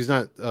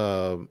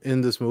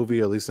in this movie,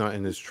 at least not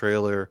in this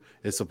trailer.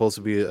 It's supposed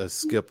to be a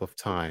skip of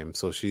time,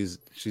 so she's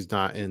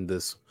not in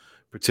this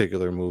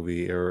particular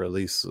movie, or at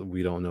least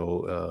we don't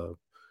know.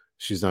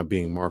 She's not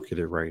being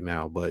marketed right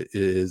now, but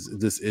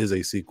this is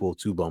a sequel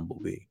to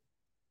Bumblebee.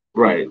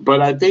 Right,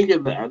 but I think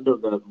in the end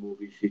of that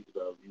movie,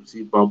 you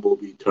see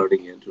Bumblebee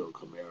turning into a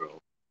Camaro,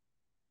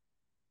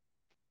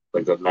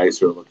 like a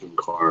nicer looking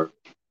car,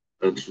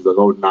 and she's like,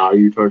 "Oh, now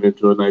you turned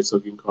into a nice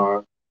looking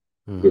car."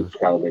 Which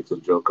kind of makes a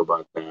joke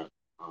about that.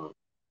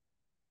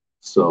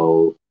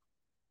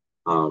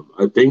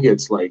 I think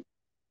it's like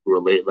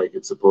like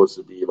it's supposed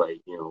to be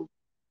like the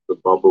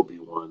Bumblebee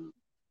one.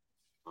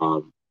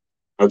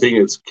 I think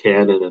it's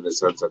canon in the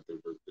sense that they're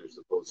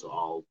supposed to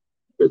all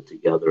fit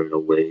together in a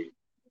way,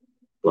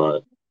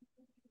 but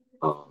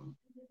the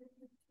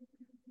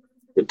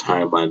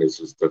timeline is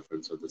just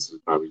different. So this is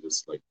probably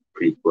just like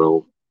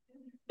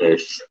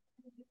prequel-ish,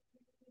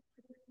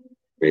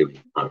 maybe.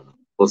 I don't know.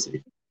 We'll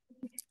see.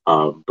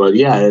 But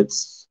yeah, it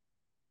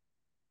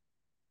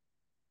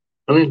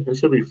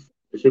should be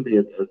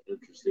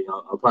interesting.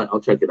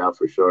 I'll check it out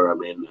for sure. I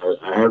mean, I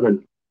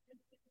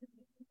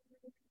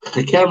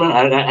can't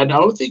remember. I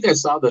don't think I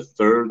saw the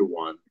third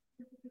one,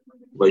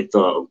 like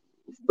the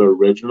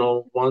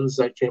original ones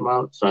that came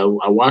out.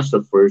 So I watched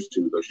the first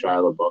two, the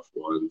Shia LaBeouf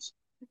ones.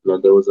 And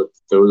then there was a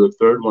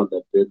third one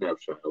that didn't have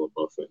Shia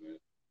LaBeouf in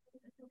it.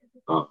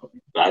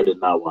 I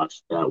did not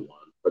watch that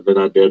one, but then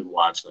I did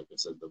watch, like I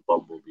said, the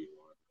Bumblebee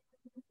one.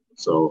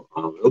 So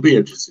it'll be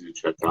interesting to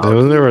check out.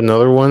 Wasn't there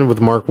another one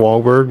with Mark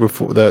Wahlberg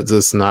before that?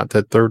 Just not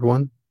that third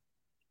one,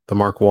 the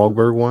Mark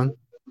Wahlberg one.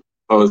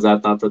 Oh, is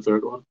that not the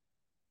third one?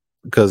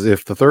 because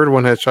if the third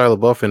one had Shia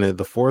LaBeouf in it,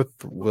 the fourth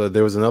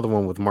there was another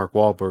one with Mark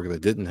Wahlberg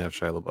that didn't have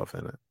Shia LaBeouf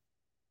in it.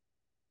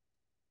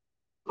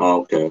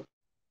 Oh, okay,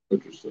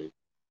 interesting.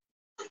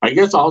 I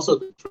guess also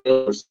the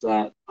trailer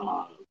set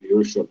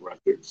viewership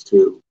records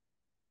too,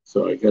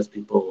 so I guess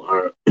people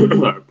are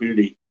are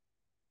pretty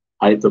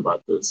hyped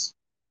about this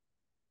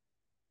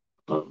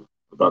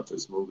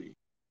movie.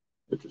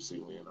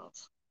 Interestingly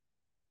enough,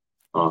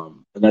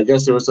 and I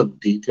guess there were some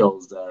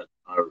details that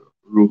are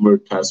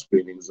rumored test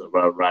screenings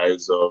about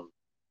Rise of.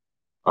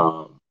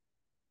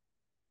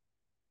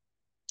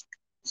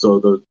 So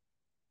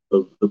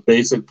the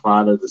basic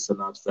plot of the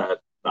synopsis that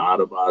the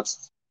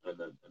Autobots and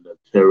the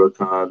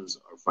Terracons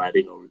are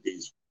fighting over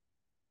these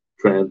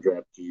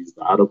Transrep keys.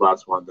 The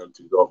Autobots want them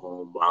to go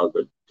home, while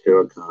the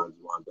Terracons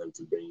want them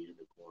to bring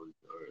Unicorn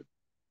to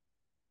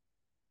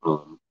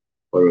Earth.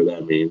 Whatever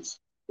that means.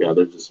 Yeah,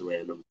 they're just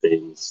random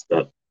things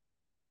that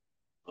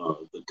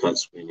the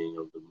test screening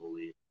of the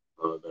movie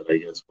that I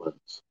guess went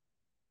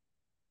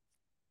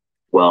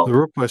well. The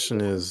real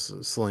question is,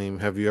 Salim,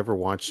 have you ever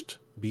watched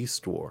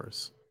Beast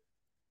Wars?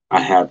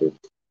 I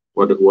haven't.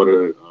 What is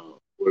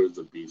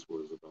the Beast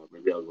Wars about?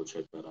 Maybe I'll go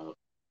check that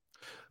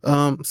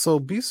out. So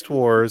Beast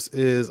Wars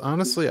is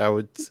honestly, I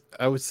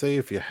would say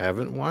if you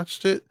haven't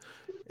watched it,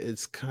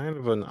 it's kind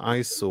of an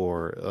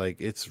eyesore. Like,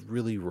 it's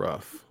really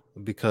rough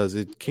because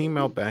it came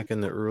out back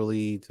in the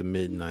early to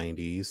mid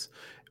 90s,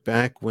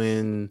 back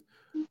when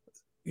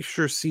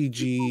sure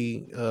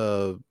CG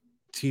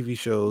TV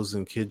shows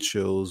and kids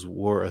shows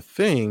were a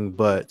thing,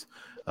 but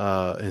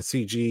and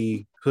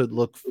CG could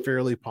look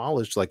fairly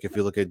polished. Like if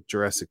you look at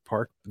Jurassic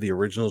Park, the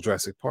original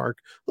Jurassic Park,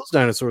 those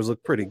dinosaurs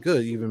look pretty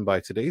good even by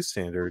today's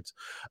standards.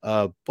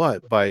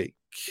 But by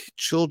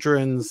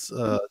children's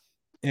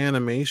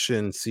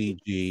animation,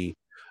 CG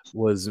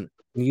was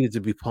needed to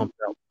be pumped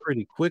out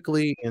pretty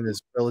quickly and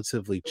is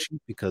relatively cheap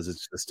because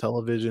it's just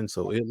television,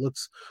 so it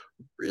looks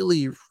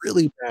really,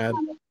 really bad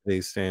by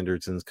today's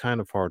standards and it's kind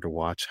of hard to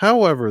watch.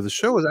 However, the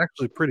show is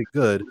actually pretty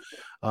good.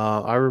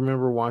 I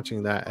remember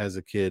watching that as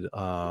a kid.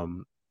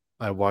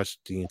 I watched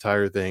the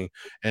entire thing,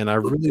 and I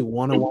really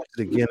want to watch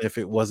it again. If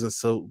it wasn't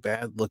so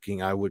bad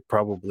looking, I would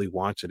probably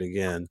watch it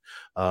again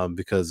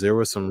because there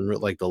was some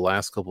like the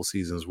last couple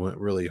seasons went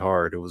really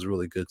hard. It was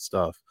really good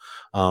stuff.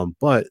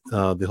 But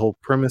the whole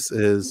premise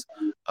is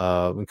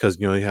because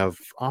you have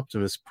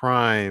Optimus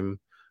Prime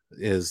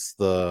is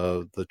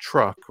the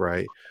truck,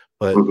 right?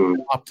 But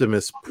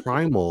Optimus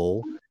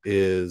Primal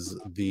is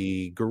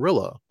the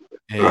gorilla,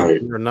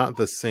 and they're not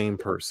the same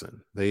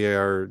person. They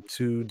are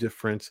two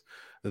different.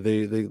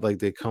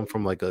 They come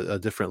from like a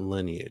different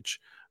lineage,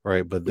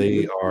 right? But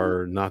they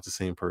are not the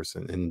same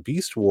person. In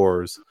Beast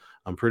Wars,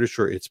 I'm pretty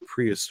sure it's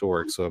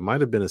prehistoric, so it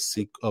might have been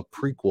a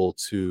prequel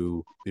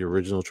to the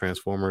original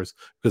Transformers,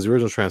 because the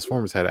original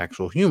Transformers had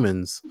actual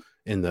humans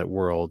in that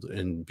world.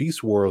 In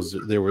Beast Wars,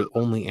 there were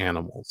only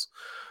animals.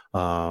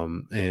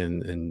 And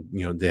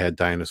they had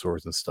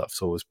dinosaurs and stuff,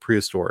 so it was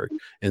prehistoric.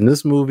 In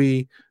this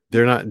movie,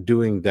 they're not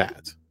doing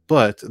that,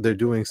 but they're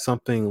doing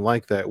something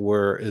like that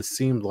where it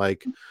seemed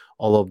like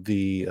all of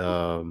the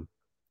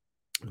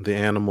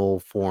animal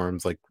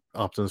forms like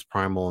Optimus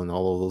Primal and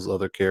all of those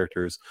other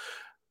characters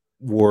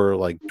were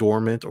like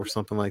dormant or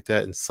something like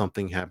that, and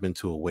something happened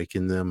to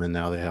awaken them, and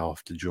now they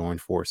have to join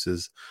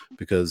forces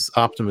because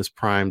Optimus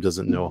Prime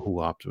doesn't know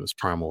who Optimus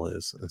Primal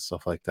is and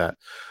stuff like that.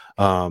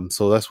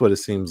 So that's what it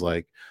seems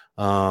like.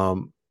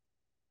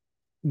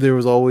 There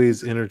was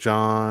always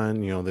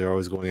Energon, they're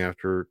always going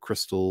after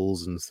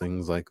crystals and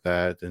things like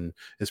that, and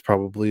it's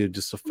probably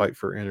just a fight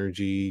for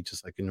energy,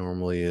 just like it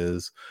normally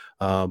is.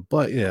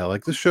 But yeah,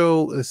 like the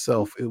show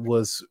itself, it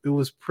was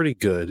pretty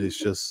good. It's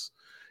just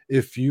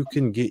if you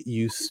can get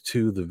used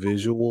to the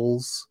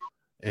visuals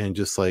and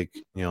just like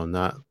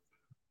not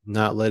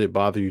let it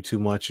bother you too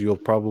much, you'll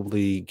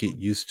probably get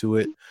used to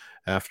it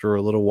after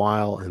a little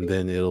while, and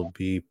then it'll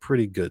be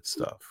pretty good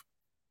stuff.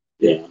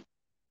 Yeah.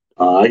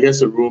 I guess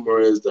the rumor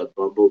is that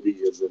Bumblebee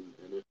isn't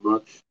in it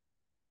much.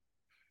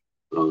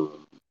 And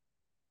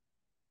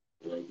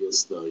I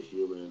guess the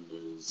human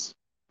is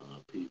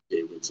Pete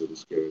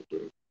Davidson's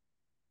character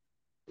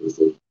is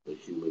the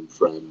human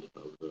friend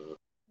of the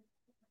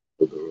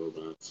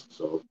robots.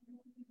 So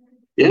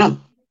yeah,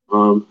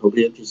 it'll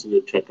be interesting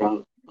to check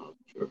out.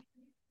 Sure.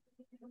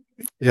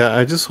 Yeah,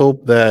 I just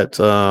hope that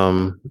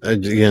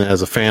again,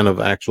 as a fan of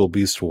actual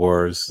Beast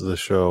Wars, the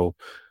show,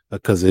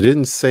 because they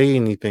didn't say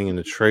anything in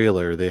the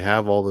trailer. They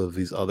have all of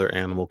these other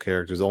animal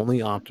characters.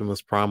 Only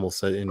Optimus Primal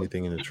said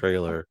anything in the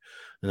trailer,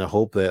 and I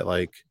hope that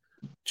like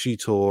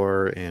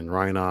Cheetor and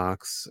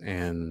Rhinox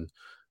and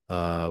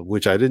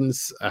which I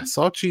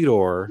saw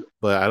Cheetor,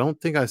 but I don't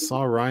think I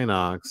saw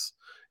Rhinox,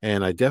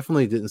 and I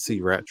definitely didn't see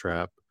Rat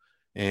Trap.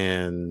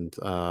 And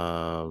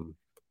God,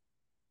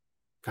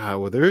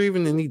 were there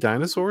even any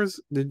dinosaurs?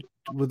 There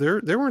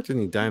weren't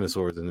any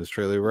dinosaurs in this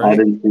trailer, right? I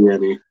didn't see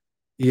any.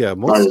 Yeah,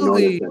 most of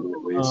the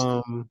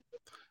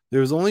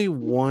there was only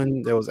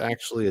one that was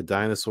actually a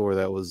dinosaur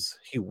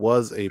he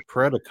was a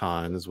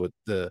Predacon, is what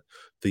the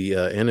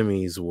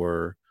enemies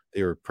were.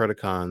 They were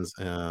Predacons.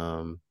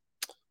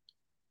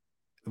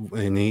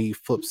 when he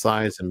flipped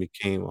sides and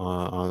became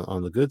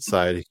on the good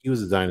side, he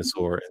was a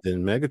dinosaur, and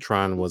then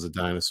Megatron was a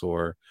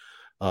dinosaur,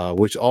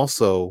 which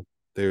also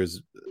there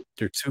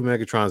are two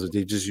Megatrons, but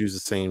they just use the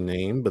same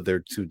name, but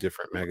they're two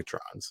different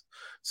Megatrons.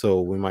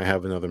 So we might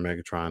have another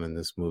Megatron in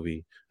this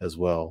movie as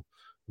well.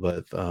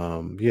 But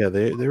yeah,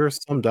 there are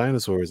some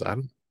dinosaurs.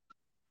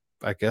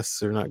 I guess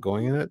they're not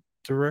going in that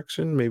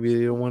direction. Maybe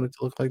they don't want it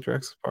to look like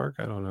Jurassic Park.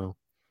 I don't know.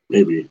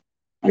 Maybe.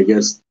 I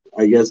guess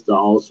the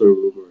also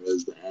rumor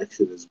is the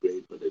action is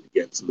great, but it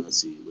gets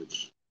messy.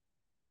 Which,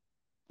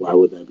 why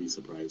would that be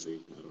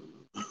surprising? I don't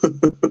know.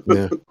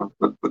 Yeah.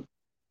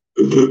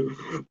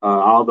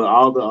 All the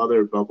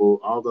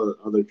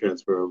other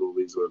Transformer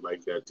movies were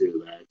like that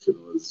too. The action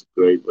was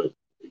great, but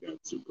it got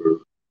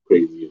super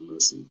crazy and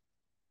messy.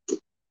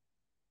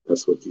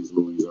 That's what these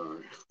movies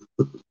are.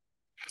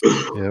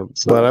 Yeah,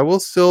 but I will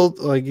still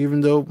like,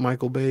 even though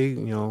Michael Bay,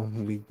 we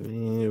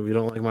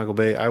don't like Michael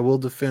Bay, I will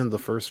defend the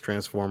first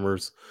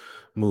Transformers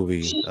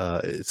movie.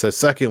 It's a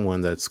second one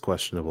that's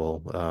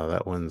questionable.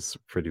 That one's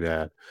pretty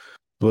bad,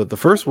 but the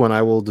first one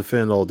I will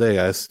defend all day.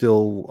 I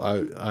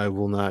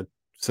will not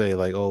say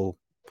like, oh,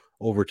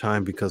 over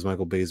time because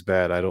Michael Bay's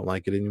bad, I don't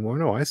like it anymore.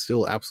 No, I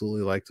still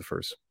absolutely like the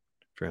first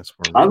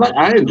Transformers.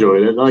 I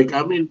enjoyed it. Like,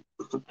 I mean,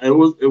 it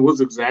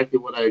was exactly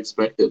what I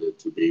expected it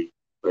to be.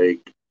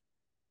 Like,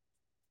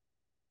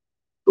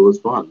 it was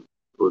fun.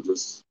 It was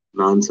just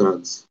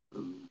nonsense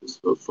and just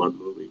a fun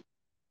movie.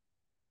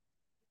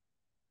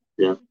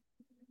 Yeah.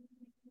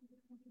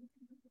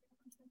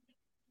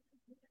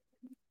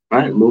 All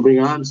right, moving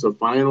on. So,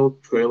 final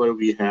trailer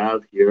we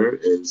have here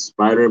is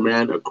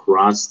Spider-Man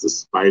Across the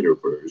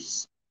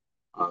Spider-Verse.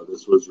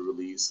 This was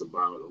released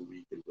about a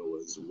week ago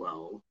as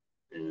well,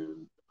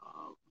 and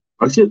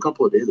actually a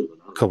couple of days ago.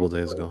 A couple of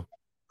days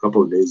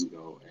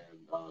ago.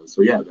 And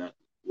so yeah, that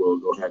we'll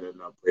go ahead and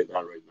play that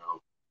right now.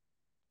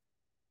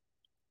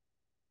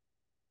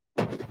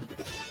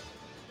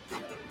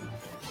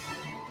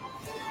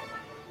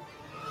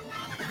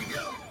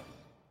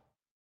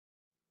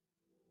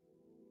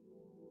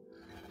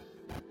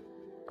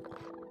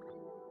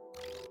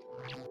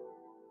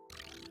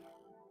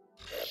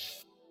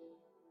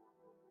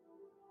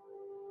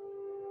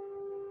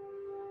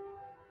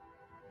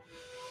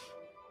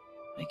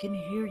 I can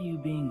hear you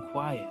being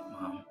quiet,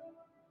 Mom.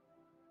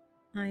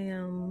 I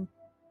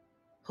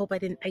hope I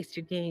didn't ice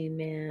your game,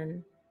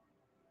 man.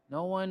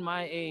 No one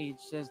my age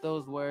says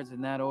those words in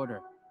that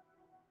order.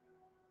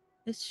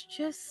 It's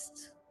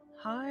just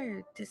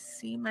hard to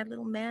see my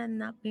little man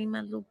not being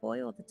my little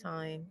boy all the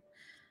time.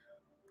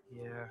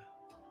 Yeah.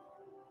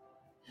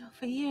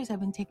 For years,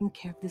 I've been taking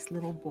care of this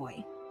little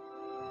boy.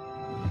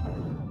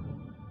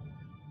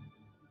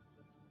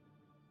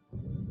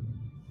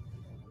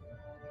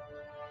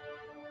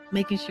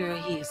 Making sure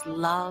he is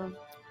loved,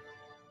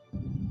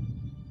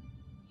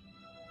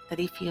 that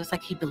he feels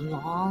like he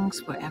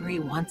belongs wherever he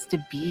wants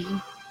to be.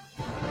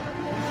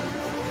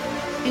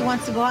 He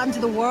wants to go out into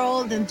the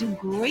world and do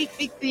great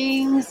big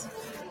things.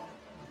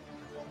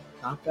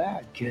 Not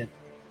bad, kid.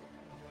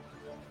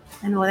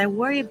 And what I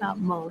worry about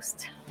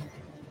most,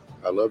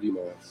 I love you,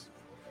 Miles,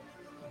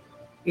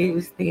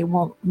 is they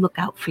won't look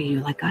out for you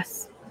like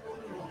us.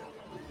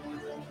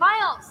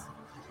 Miles!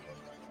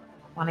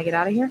 Want to get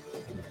out of here?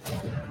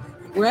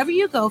 Wherever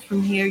you go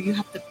from here, you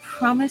have to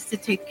promise to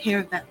take care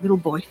of that little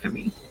boy for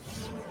me.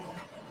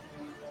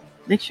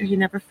 Make sure he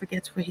never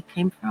forgets where he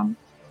came from.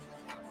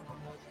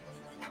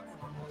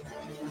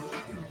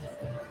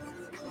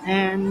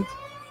 And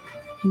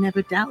he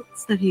never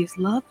doubts that he is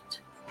loved.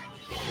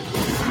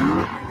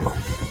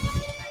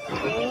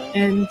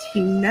 And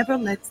he never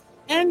lets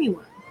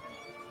anyone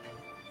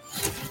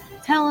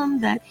tell him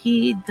that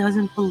he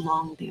doesn't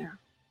belong there.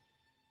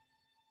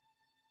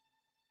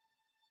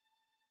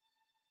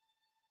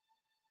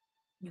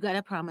 You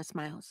gotta promise,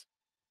 Miles.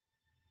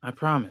 I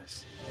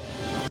promise.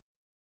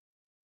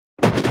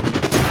 Who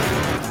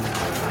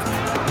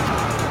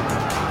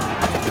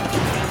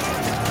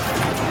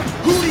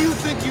do you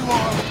think you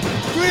are?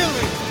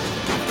 Really?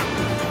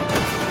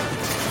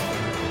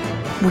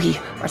 We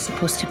are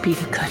supposed to be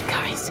the good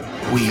guys.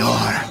 We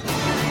are.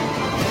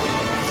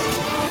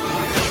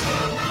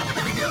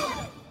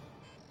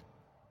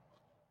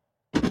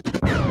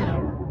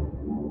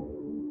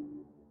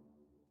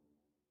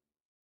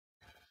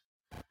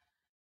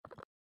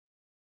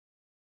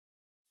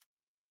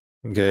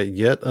 Get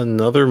yet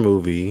another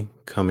movie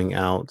coming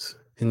out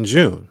in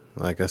June.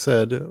 Like I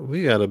said,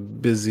 we got a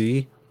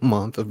busy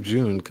month of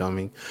June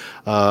coming.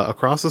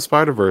 Across the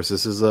Spider-Verse.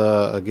 This is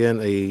again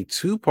a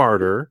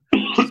two-parter.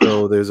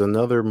 So there's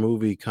another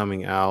movie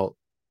coming out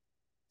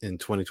in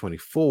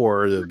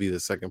 2024. It'll be the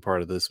second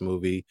part of this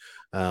movie,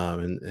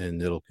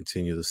 and it'll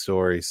continue the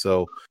story.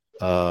 So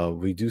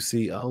we do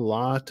see a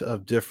lot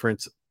of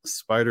different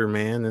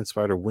Spider-Man and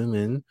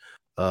Spider-Women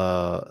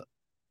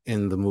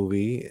in the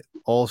movie,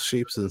 all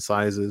shapes and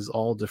sizes,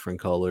 all different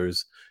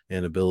colors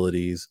and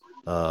abilities.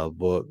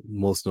 But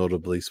most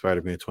notably,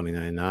 Spider-Man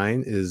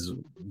 2099 is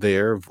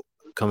there,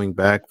 coming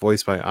back,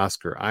 voiced by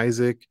Oscar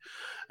Isaac,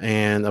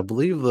 and I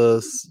believe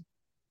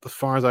the as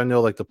far as I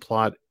know, like the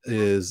plot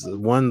is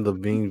the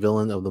main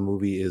villain of the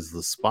movie is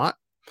the Spot,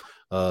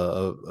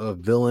 a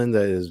villain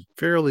that is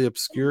fairly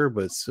obscure,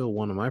 but still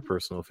one of my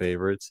personal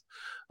favorites.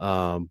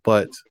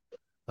 But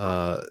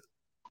I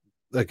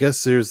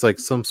guess there's like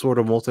some sort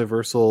of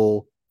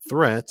multiversal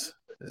threat,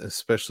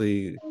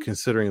 especially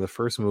considering the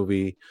first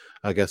movie.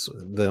 I guess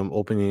them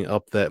opening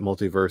up that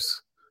multiverse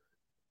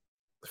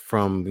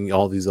from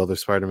all these other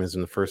Spider-Mans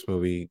in the first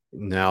movie,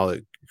 now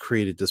it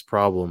created this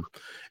problem,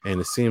 and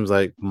it seems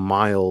like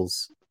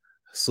Miles'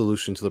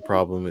 solution to the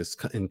problem is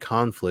in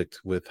conflict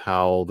with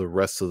how the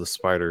rest of the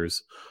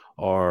spiders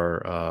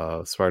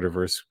are,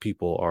 Spider-Verse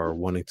people are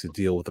wanting to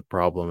deal with the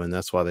problem, and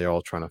that's why they're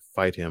all trying to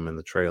fight him in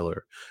the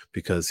trailer,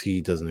 because he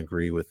doesn't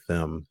agree with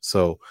them.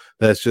 So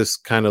that's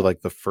just kind of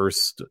like the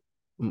first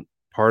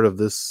part of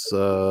this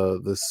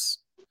this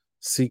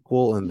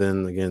sequel, and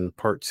then again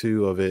part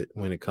 2 of it,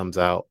 when it comes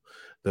out,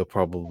 they'll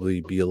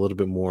probably be a little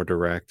bit more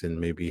direct and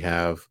maybe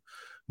have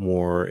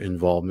more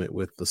involvement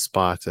with the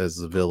Spot as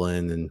the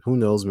villain, and who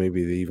knows,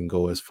 maybe they even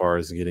go as far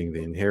as getting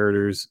the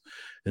Inheritors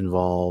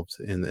involved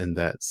in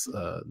that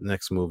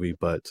next movie.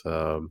 But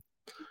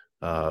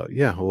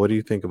yeah, what do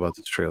you think about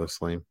this trailer,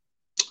 Saleem?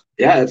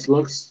 Yeah, it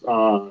looks there's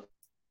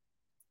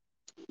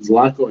a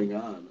lot going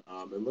on.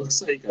 It looks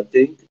like, I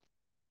think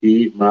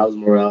Miles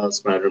Morales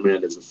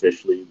Spider-Man is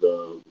officially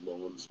the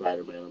lone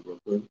Spider-Man of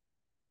Brooklyn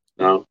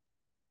now.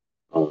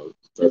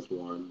 That's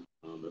one.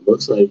 It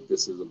looks like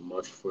this is a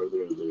much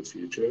further into the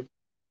future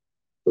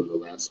from the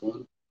last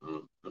one.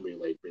 I mean,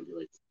 like maybe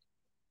like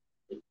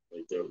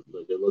they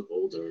look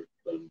older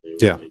than they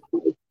were, like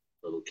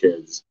little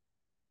kids,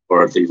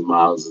 or at least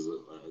Miles as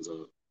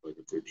a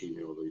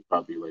 13-year-old. He's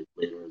probably like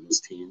later in his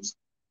teens.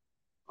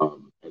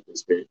 At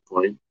this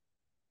point,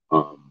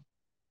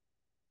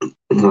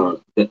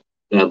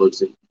 that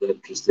looks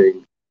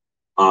interesting.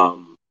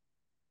 I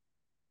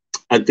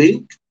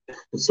think.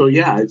 So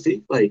yeah, I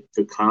think like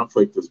the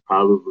conflict is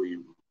probably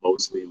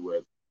mostly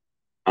with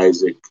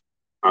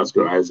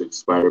Oscar Isaac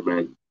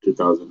Spider-Man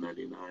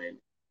 2099,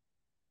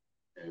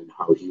 and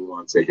how he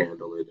wants to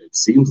handle it. It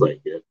seems like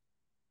it,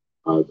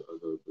 the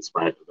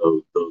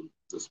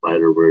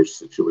Spider-Verse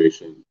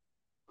situation,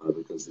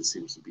 because it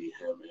seems to be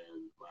him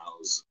and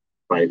Miles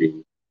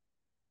fighting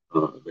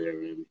there,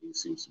 and he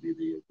seems to be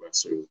the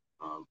aggressor.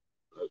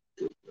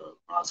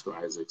 Oscar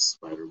Isaac's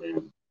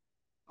Spider-Man.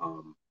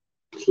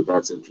 So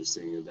that's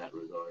interesting in that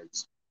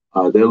regards.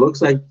 There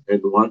looks like in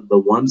the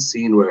one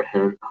scene where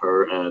her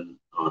and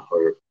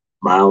her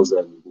Miles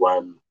and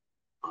Gwen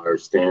are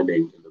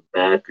standing in the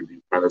back, and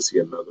you kind of see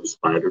another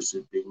spider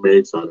suit being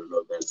made. So I don't know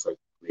if that's like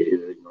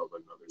creating of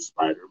another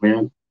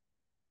Spider-Man.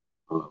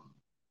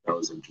 That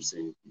was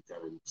interesting. You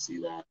kind of see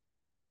that.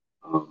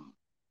 I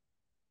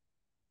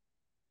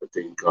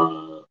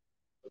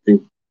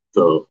think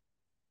the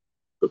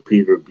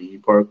Peter B.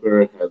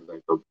 Parker has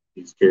like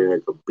he's carrying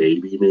like a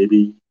baby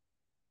maybe.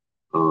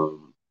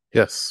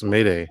 Yes,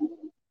 Mayday.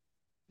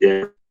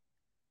 Yeah.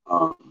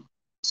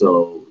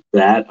 So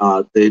that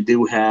they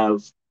do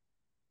have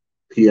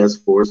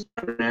PS4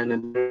 Spider-Man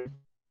in there.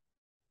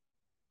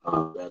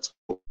 That's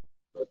cool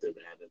that they've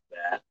added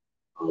that.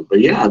 But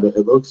yeah,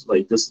 it looks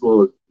like this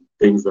little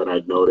things that I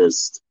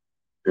noticed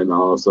and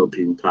also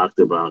being talked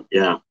about.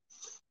 Yeah.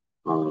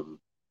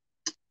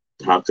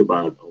 Talked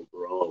about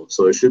overall.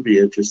 So it should be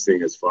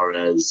interesting as far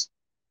as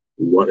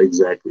what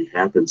exactly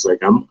happens.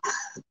 Like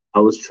I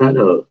was trying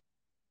to.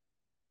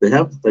 They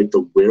have like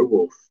the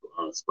werewolf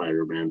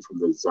Spider-Man from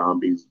the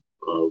Zombies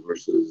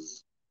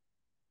versus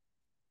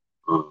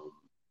what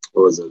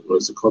was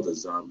it called? The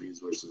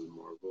Zombies versus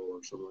Marvel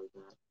or something like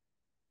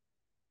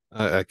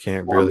that. I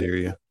can't really hear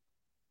you.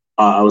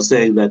 I was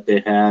saying that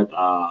they had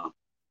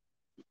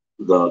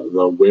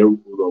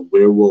the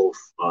werewolf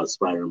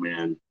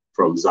Spider-Man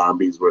from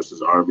Zombies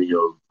versus Army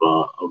of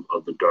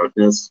the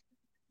Darkness.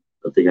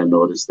 I think I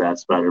noticed that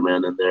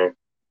Spider-Man in there.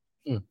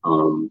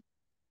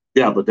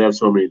 Yeah, but they have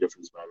so many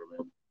different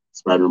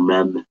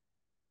Spider-Men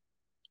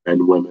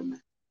and women.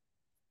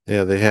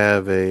 Yeah, they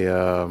have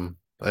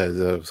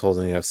as I was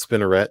holding a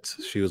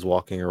Spinneret. She was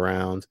walking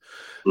around.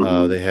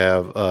 They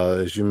have,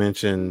 as you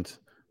mentioned,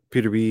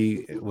 Peter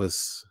B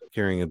was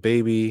carrying a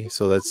baby,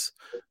 so that's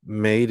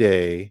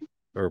Mayday,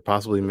 or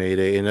possibly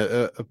Mayday, and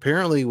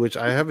apparently, which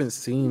I haven't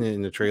seen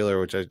in the trailer,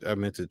 which I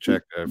meant to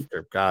check. I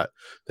forgot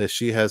that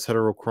she has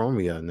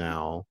heterochromia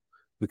now.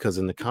 Because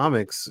in the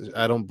comics,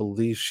 I don't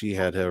believe she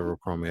had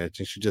heterochromia. I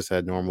think she just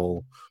had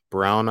normal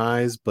brown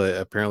eyes, but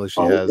apparently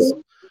she has,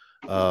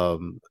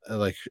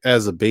 like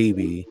as a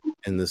baby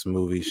in this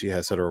movie, she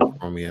has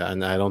heterochromia.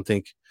 And I don't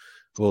think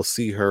we'll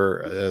see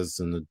her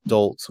as an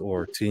adult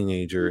or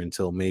teenager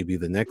until maybe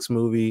the next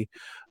movie.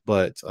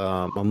 But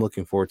I'm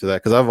looking forward to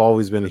that because I've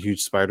always been a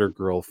huge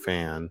Spider-Girl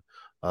fan.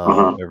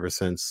 Ever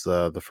since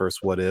the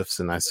first What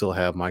Ifs, and I still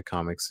have my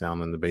comics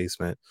down in the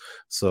basement.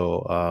 So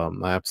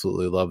I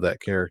absolutely love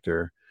that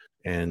character.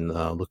 and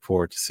look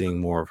forward to seeing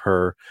more of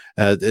her.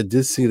 It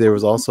did see there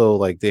was also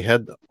like they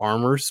had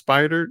armored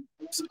Spider-Man,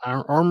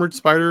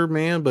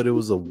 but it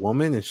was a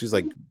woman and she's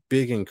like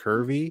big and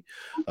curvy.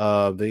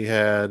 They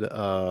had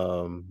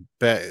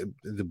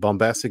the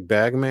bombastic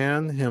bag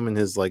man, him and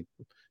his like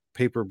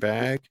paper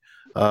bag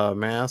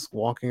mask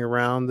walking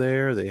around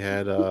there. They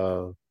had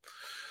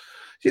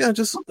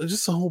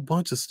just a whole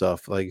bunch of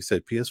stuff. Like you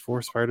said,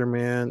 PS4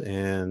 Spider-Man,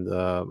 and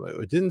I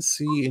didn't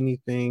see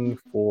anything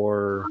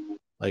for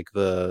like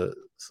the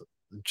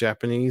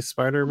Japanese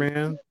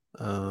Spider-Man,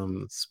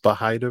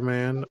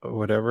 Spider-Man or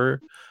whatever.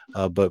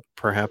 But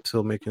perhaps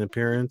he'll make an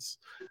appearance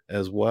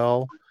as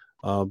well.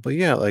 But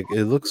yeah, like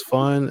it looks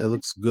fun, it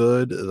looks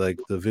good. Like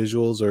the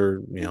visuals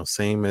are,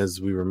 same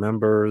as we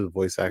remember. The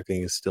voice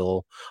acting is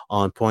still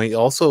on point.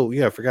 Also,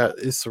 I forgot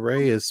Issa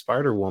Rae is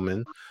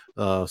Spider-Woman.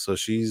 So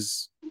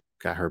she's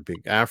got her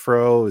big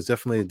afro. It's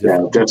definitely a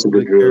different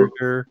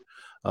character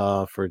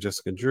for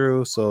Jessica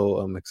Drew. So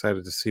I'm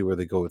excited to see where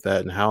they go with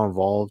that and how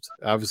involved.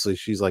 Obviously,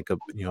 she's like a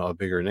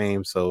bigger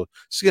name, so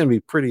she's gonna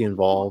be pretty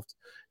involved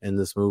in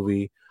this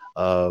movie.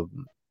 I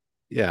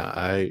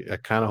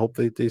kind of hope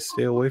they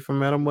stay away from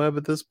Madam Web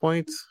at this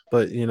point.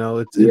 But it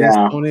is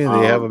Sony and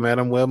they have a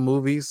Madam Web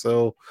movie,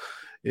 so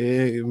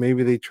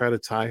maybe they try to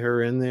tie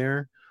her in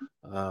there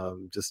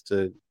just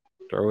to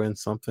throw in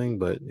something.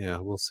 But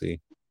we'll see.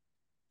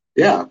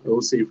 Yeah,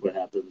 we'll see what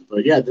happens.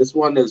 But yeah, this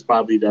one is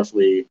probably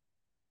definitely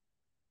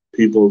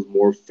people's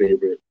more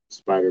favorite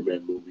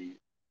Spider-Man movie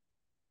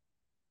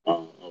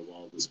of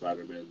all the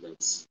Spider-Man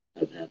that's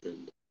have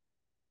happened.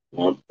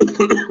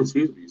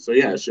 Excuse me. So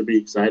yeah, it should be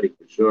exciting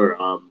for sure.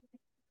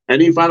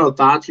 Any final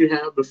thoughts you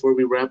have before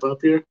we wrap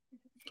up here?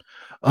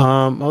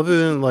 Other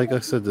than, like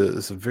I said,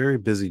 it's a very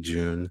busy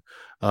June.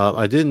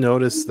 I did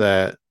notice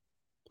that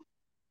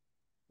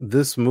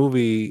this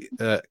movie,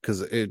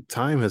 because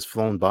time has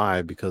flown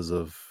by because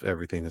of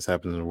everything that's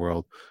happened in the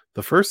world.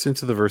 The first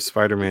Into the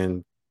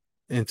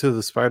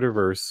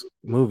Spider-Verse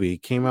movie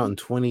came out in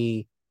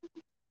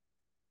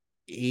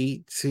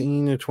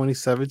 2018 or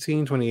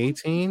 2017,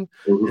 2018.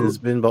 And it's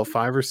been about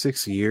 5 or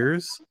 6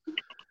 years.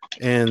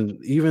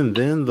 And even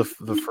then, the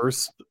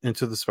first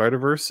Into the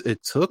Spider-Verse,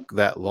 it took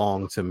that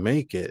long to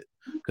make it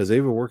because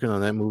they were working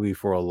on that movie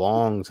for a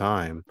long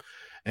time.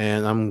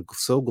 And I'm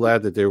so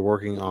glad that they're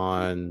working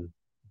on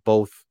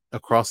both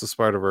Across the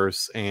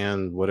Spider-Verse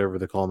and whatever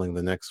they're calling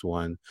the next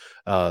one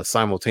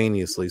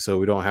simultaneously, so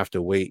we don't have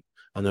to wait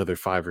another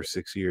 5 or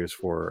 6 years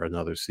for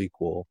another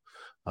sequel.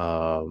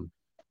 But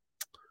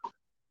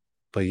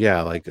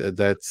yeah, like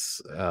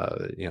that's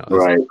right.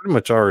 It's pretty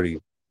much already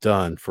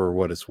done for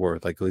what it's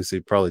worth. Like at least they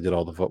probably did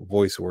all the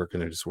voice work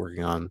and they're just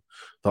working on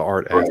the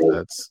art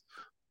assets.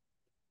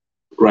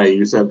 Right.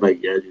 You said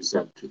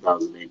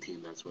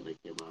 2018, that's when they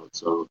came out.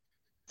 So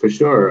for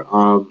sure.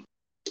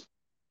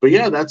 But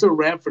yeah, that's a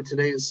wrap for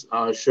today's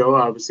show.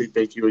 Obviously,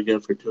 thank you again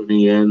for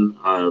tuning in.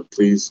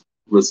 Please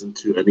listen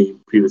to any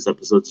previous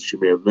episodes that you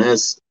may have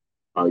missed.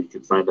 You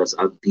can find us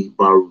on the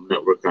Barroom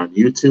Network on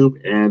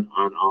YouTube and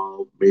on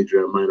all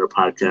major and minor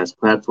podcast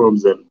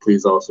platforms. And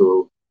please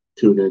also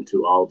tune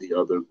into all the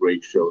other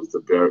great shows the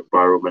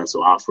Barroom has to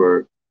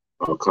offer.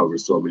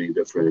 Covers so many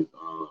different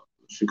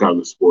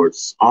Chicago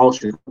sports, all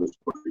Chicago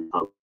sports we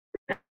cover,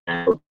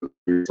 and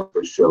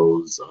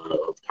shows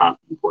of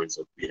talking points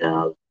that we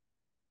have.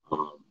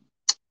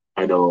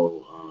 I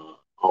know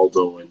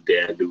Aldo and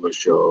Dan do a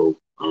show,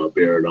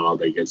 Bear and All,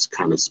 that gets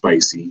kind of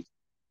spicy.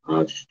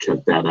 You should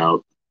check that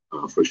out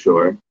for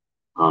sure.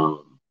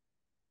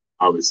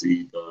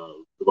 Obviously, a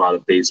lot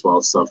of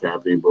baseball stuff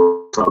happening,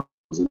 both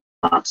Cubs and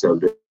Sox have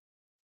been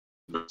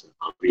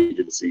free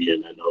agency,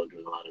 and I know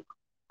doing a lot of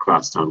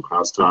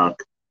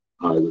crosstalk.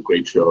 It's a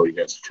great show. You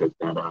guys should check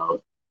that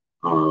out.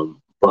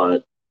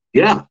 But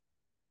yeah,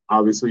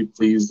 obviously,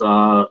 please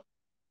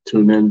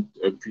tune in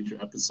future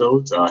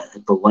episodes.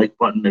 Hit the like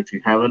button if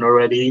you haven't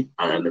already,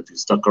 and if you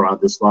stuck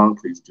around this long,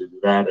 please do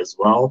that as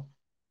well.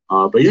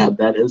 But yeah,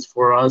 that is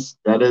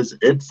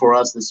it for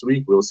us this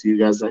week. We'll see you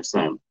guys next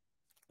time.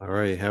 All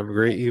right, have a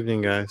great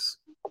evening, guys.